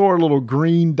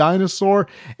green dinosaur,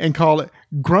 and called it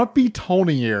Grumpy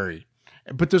Tonyary.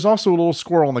 But there's also a little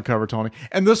squirrel on the cover, Tony.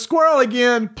 And the squirrel,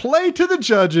 again, played to the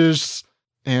judges.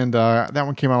 And that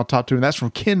one came out on top too, and that's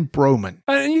from Ken Broman.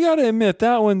 And you got to admit,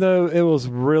 that one, though, it was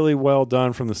really well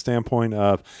done from the standpoint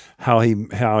of how he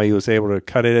was able to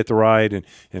cut it at the right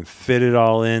and fit it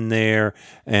all in there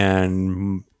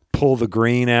and pull the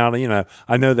green out.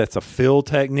 I know that's a fill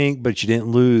technique, but you didn't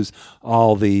lose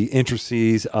all the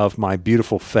intricacies of my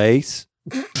beautiful face.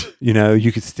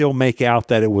 You could still make out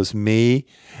that it was me.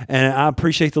 And I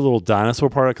appreciate the little dinosaur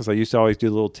part because I used to always do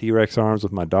little T-Rex arms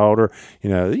with my daughter,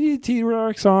 the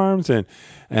T-Rex arms.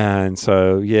 And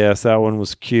so, yes, that one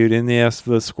was cute. And yes,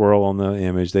 the squirrel on the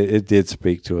image, it did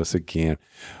speak to us again.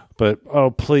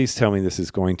 But, please tell me this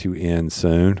is going to end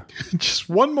soon. Just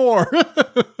one more.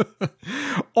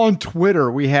 On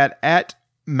Twitter, we had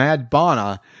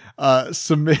 @MadBana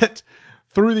submit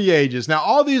Through the Ages. Now,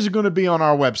 all these are going to be on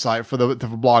our website for the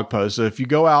blog post. So if you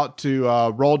go out to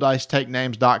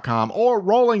rolldicetakenames.com or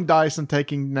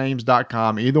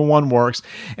rollingdiceandtakingnames.com, either one works.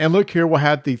 And look here, we'll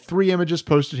have the 3 images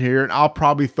posted here, and I'll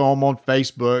probably throw them on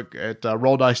Facebook at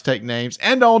Roll Dice Take Names,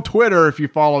 and on Twitter if you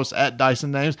follow us at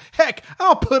Dyson Names. Heck,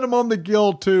 I'll put them on the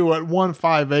guild too at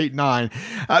 1589.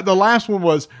 The last one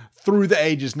was Through the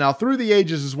Ages. Now, Through the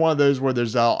Ages is one of those where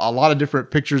there's a lot of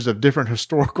different pictures of different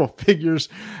historical figures.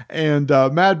 And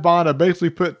Mad Bonna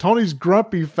basically put Tony's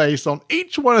grumpy face on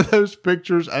each one of those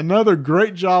pictures. Another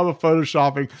great job of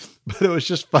photoshopping. But it was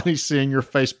just funny seeing your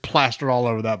face plastered all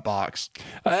over that box.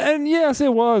 And yes,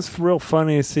 it was real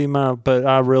funny to see but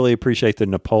I really appreciate the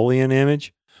Napoleon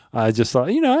image. I just thought,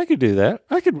 I could do that.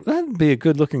 That'd be a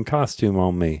good looking costume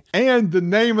on me. And the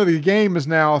name of the game is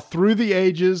now Through the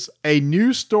Ages, a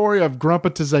new story of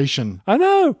grumpetization. I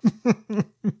know.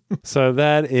 So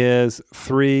that is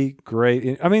 3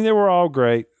 great. They were all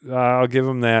great. I'll give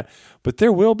them that. But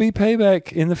there will be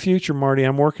payback in the future, Marty.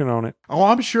 I'm working on it. Oh,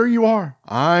 I'm sure you are.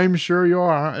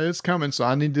 It's coming. So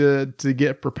I need to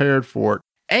get prepared for it.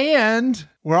 And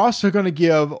we're also going to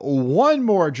give one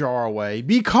more jar away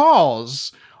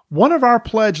because one of our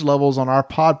pledge levels on our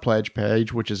Pod Pledge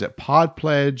page, which is at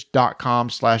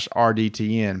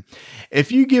podpledge.com/RDTN. If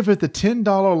you give it the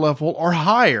 $10 level or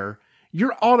higher,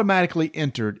 you're automatically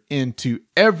entered into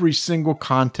every single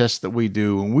contest that we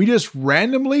do. And we just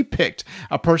randomly picked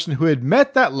a person who had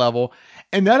met that level.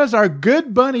 And that is our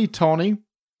good bunny, Tony.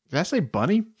 Did I say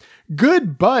bunny?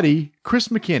 Good buddy, Chris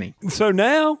McKinney. So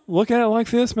now, look at it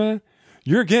like this, man.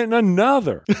 You're getting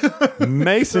another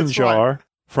mason jar. Right.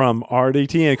 From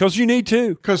RDTN, because you need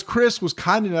to. Because Chris was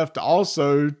kind enough to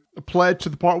also pledge to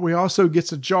the part where he also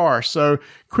gets a jar. So,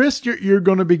 Chris, you're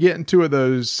going to be getting 2 of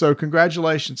those. So,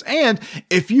 congratulations. And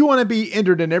if you want to be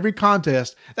entered in every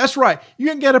contest, that's right.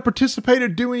 You ain't got to participate or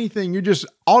do anything. You're just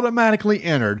automatically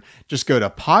entered. Just go to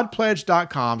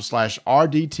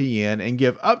podpledge.com/RDTN and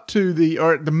give up to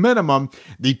the minimum,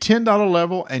 the $10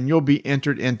 level, and you'll be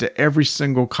entered into every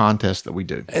single contest that we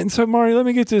do. And so, Marty, let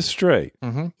me get this straight.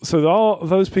 Mm-hmm. So, all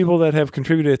those people that have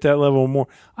contributed at that level or more,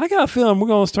 I got a feeling we're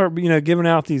going to start, giving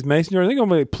out these mason jars. They're going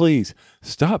to be like, please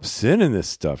stop sending this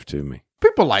stuff to me.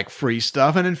 People like free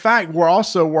stuff. And in fact, we're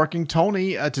also working.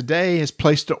 Tony today has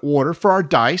placed an order for our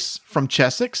dice from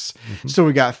Chessex. Mm-hmm. So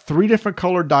we got 3 different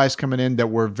colored dice coming in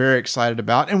that we're very excited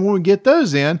about. And when we get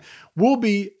those in, we'll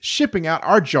be shipping out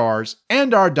our jars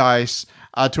and our dice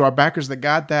to our backers that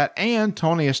got that. And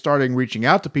Tony is starting reaching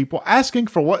out to people asking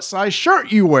for what size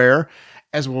shirt you wear.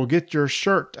 as we'll get your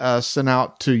shirt sent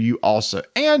out to you also.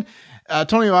 And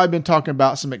Tony and I have been talking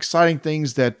about some exciting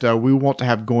things that we want to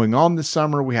have going on this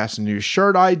summer. We have some new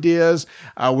shirt ideas.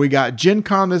 We got Gen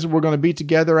Con that we're going to be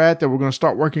together at, that we're going to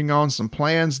start working on some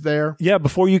plans there. Yeah,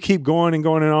 before you keep going and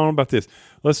on about this,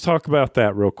 let's talk about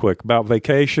that real quick, about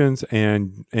vacations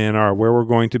and where we're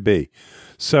going to be.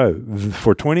 So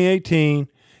for 2018,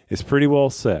 it's pretty well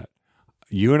set.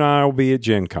 You and I will be at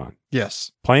Gen Con.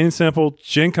 Yes. Plain and simple,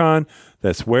 Gen Con,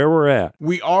 that's where we're at.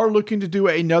 We are looking to do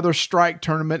another strike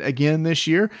tournament again this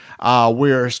year.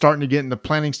 We're starting to get in the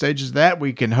planning stages of that.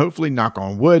 We can hopefully, knock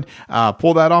on wood,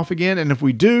 pull that off again. And if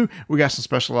we do, we got some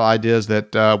special ideas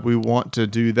that we want to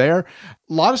do there.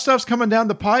 A lot of stuff's coming down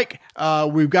the pike.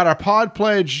 We've got our Pod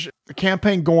Pledge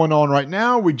campaign going on right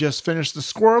now. We just finished the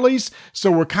Squirrelies. So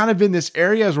we're kind of in this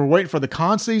area as we're waiting for the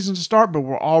con season to start, but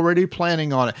we're already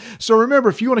planning on it. So remember,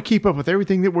 if you want to keep up with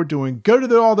everything that we're doing, go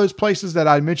to all those places that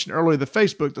I mentioned earlier, the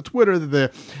Facebook, the Twitter,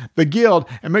 the Guild,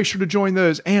 and make sure to join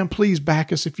those. And please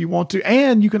back us if you want to.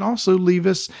 And you can also leave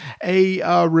us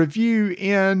a review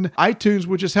in iTunes,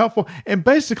 which is helpful. And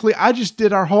basically, I just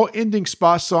did our whole ending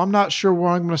spot, so I'm not sure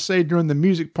what I'm going to say during the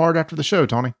music part after the show,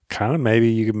 Tony. Kind of maybe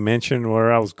you could mention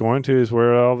where I was going to is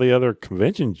where all the other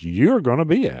conventions you're going to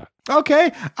be at.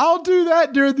 Okay, I'll do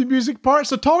that during the music part.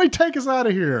 So, Tony, take us out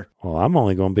of here. Well, I'm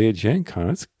only going to be at Gen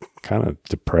Con. It's kind of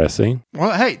depressing.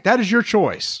 Well, hey, that is your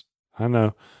choice. I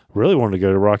know. Really wanted to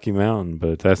go to Rocky Mountain,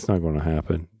 but that's not going to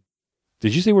happen.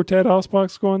 Did you see where Ted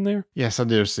Osbach's going there? Yes, I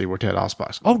did see where Ted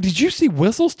Osbach's going. Oh, did you see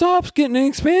Whistle Stop's getting an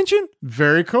expansion?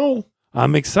 Very cool.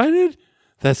 I'm excited.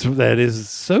 That is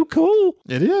so cool.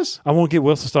 It is. I want to get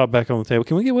Whistle Stop back on the table.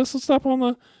 Can we get Whistle Stop on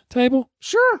the table?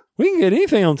 Sure. We can get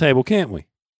anything on the table, can't we?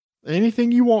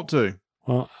 Anything you want to.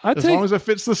 Well, as long as it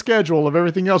fits the schedule of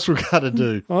everything else we've got to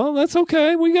do. Well, that's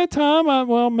okay. We got time.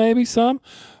 Well, maybe some.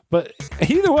 But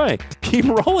either way, keep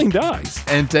rolling dice.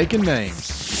 And taking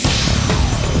names.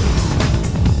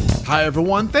 Hi,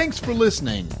 everyone. Thanks for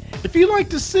listening. If you'd like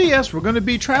to see us, we're going to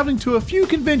be traveling to a few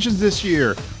conventions this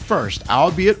year. First,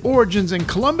 I'll be at Origins in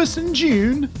Columbus in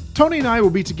June. Tony and I will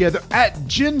be together at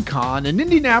Gen Con in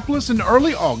Indianapolis in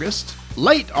early August.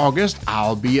 Late August,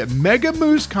 I'll be at Mega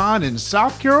Moose Con in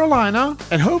South Carolina.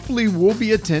 And hopefully we'll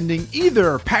be attending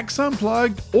either PAX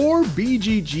Unplugged or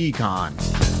BGG Con.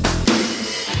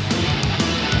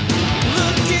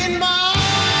 Look in my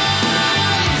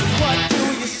eyes, what do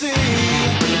you see?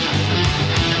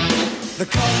 The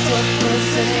cost of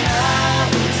personality.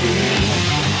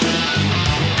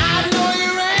 I know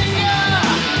your anger,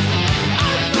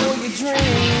 I know your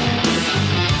dreams.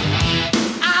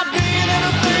 I've been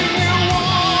anything you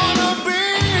wanna be.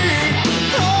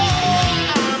 Oh,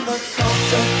 I'm the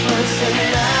cost of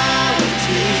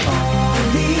personality. All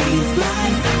these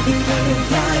lights, you couldn't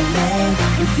find me.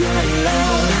 If you're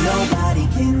alone, nobody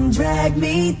can drag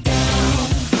me down.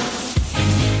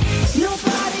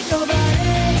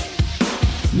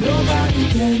 Nobody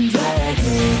can drag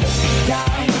me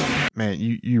down. Man,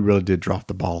 you really did drop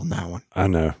the ball on that one. I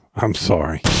know. I'm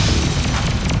sorry.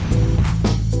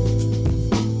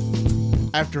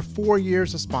 After 4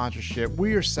 years of sponsorship,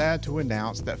 we are sad to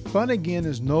announce that Fun Again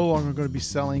is no longer going to be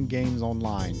selling games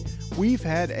online. We've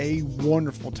had a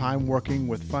wonderful time working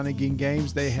with Fun Again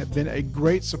Games. They have been a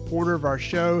great supporter of our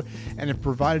show and have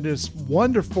provided us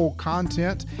wonderful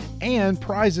content and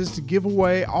prizes to give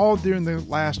away all during the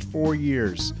last 4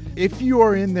 years. If you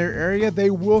are in their area, they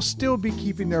will still be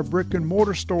keeping their brick and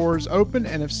mortar stores open,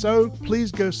 and if so,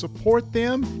 please go support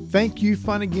them. Thank you,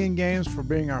 Fun Again Games, for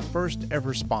being our first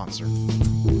ever sponsor.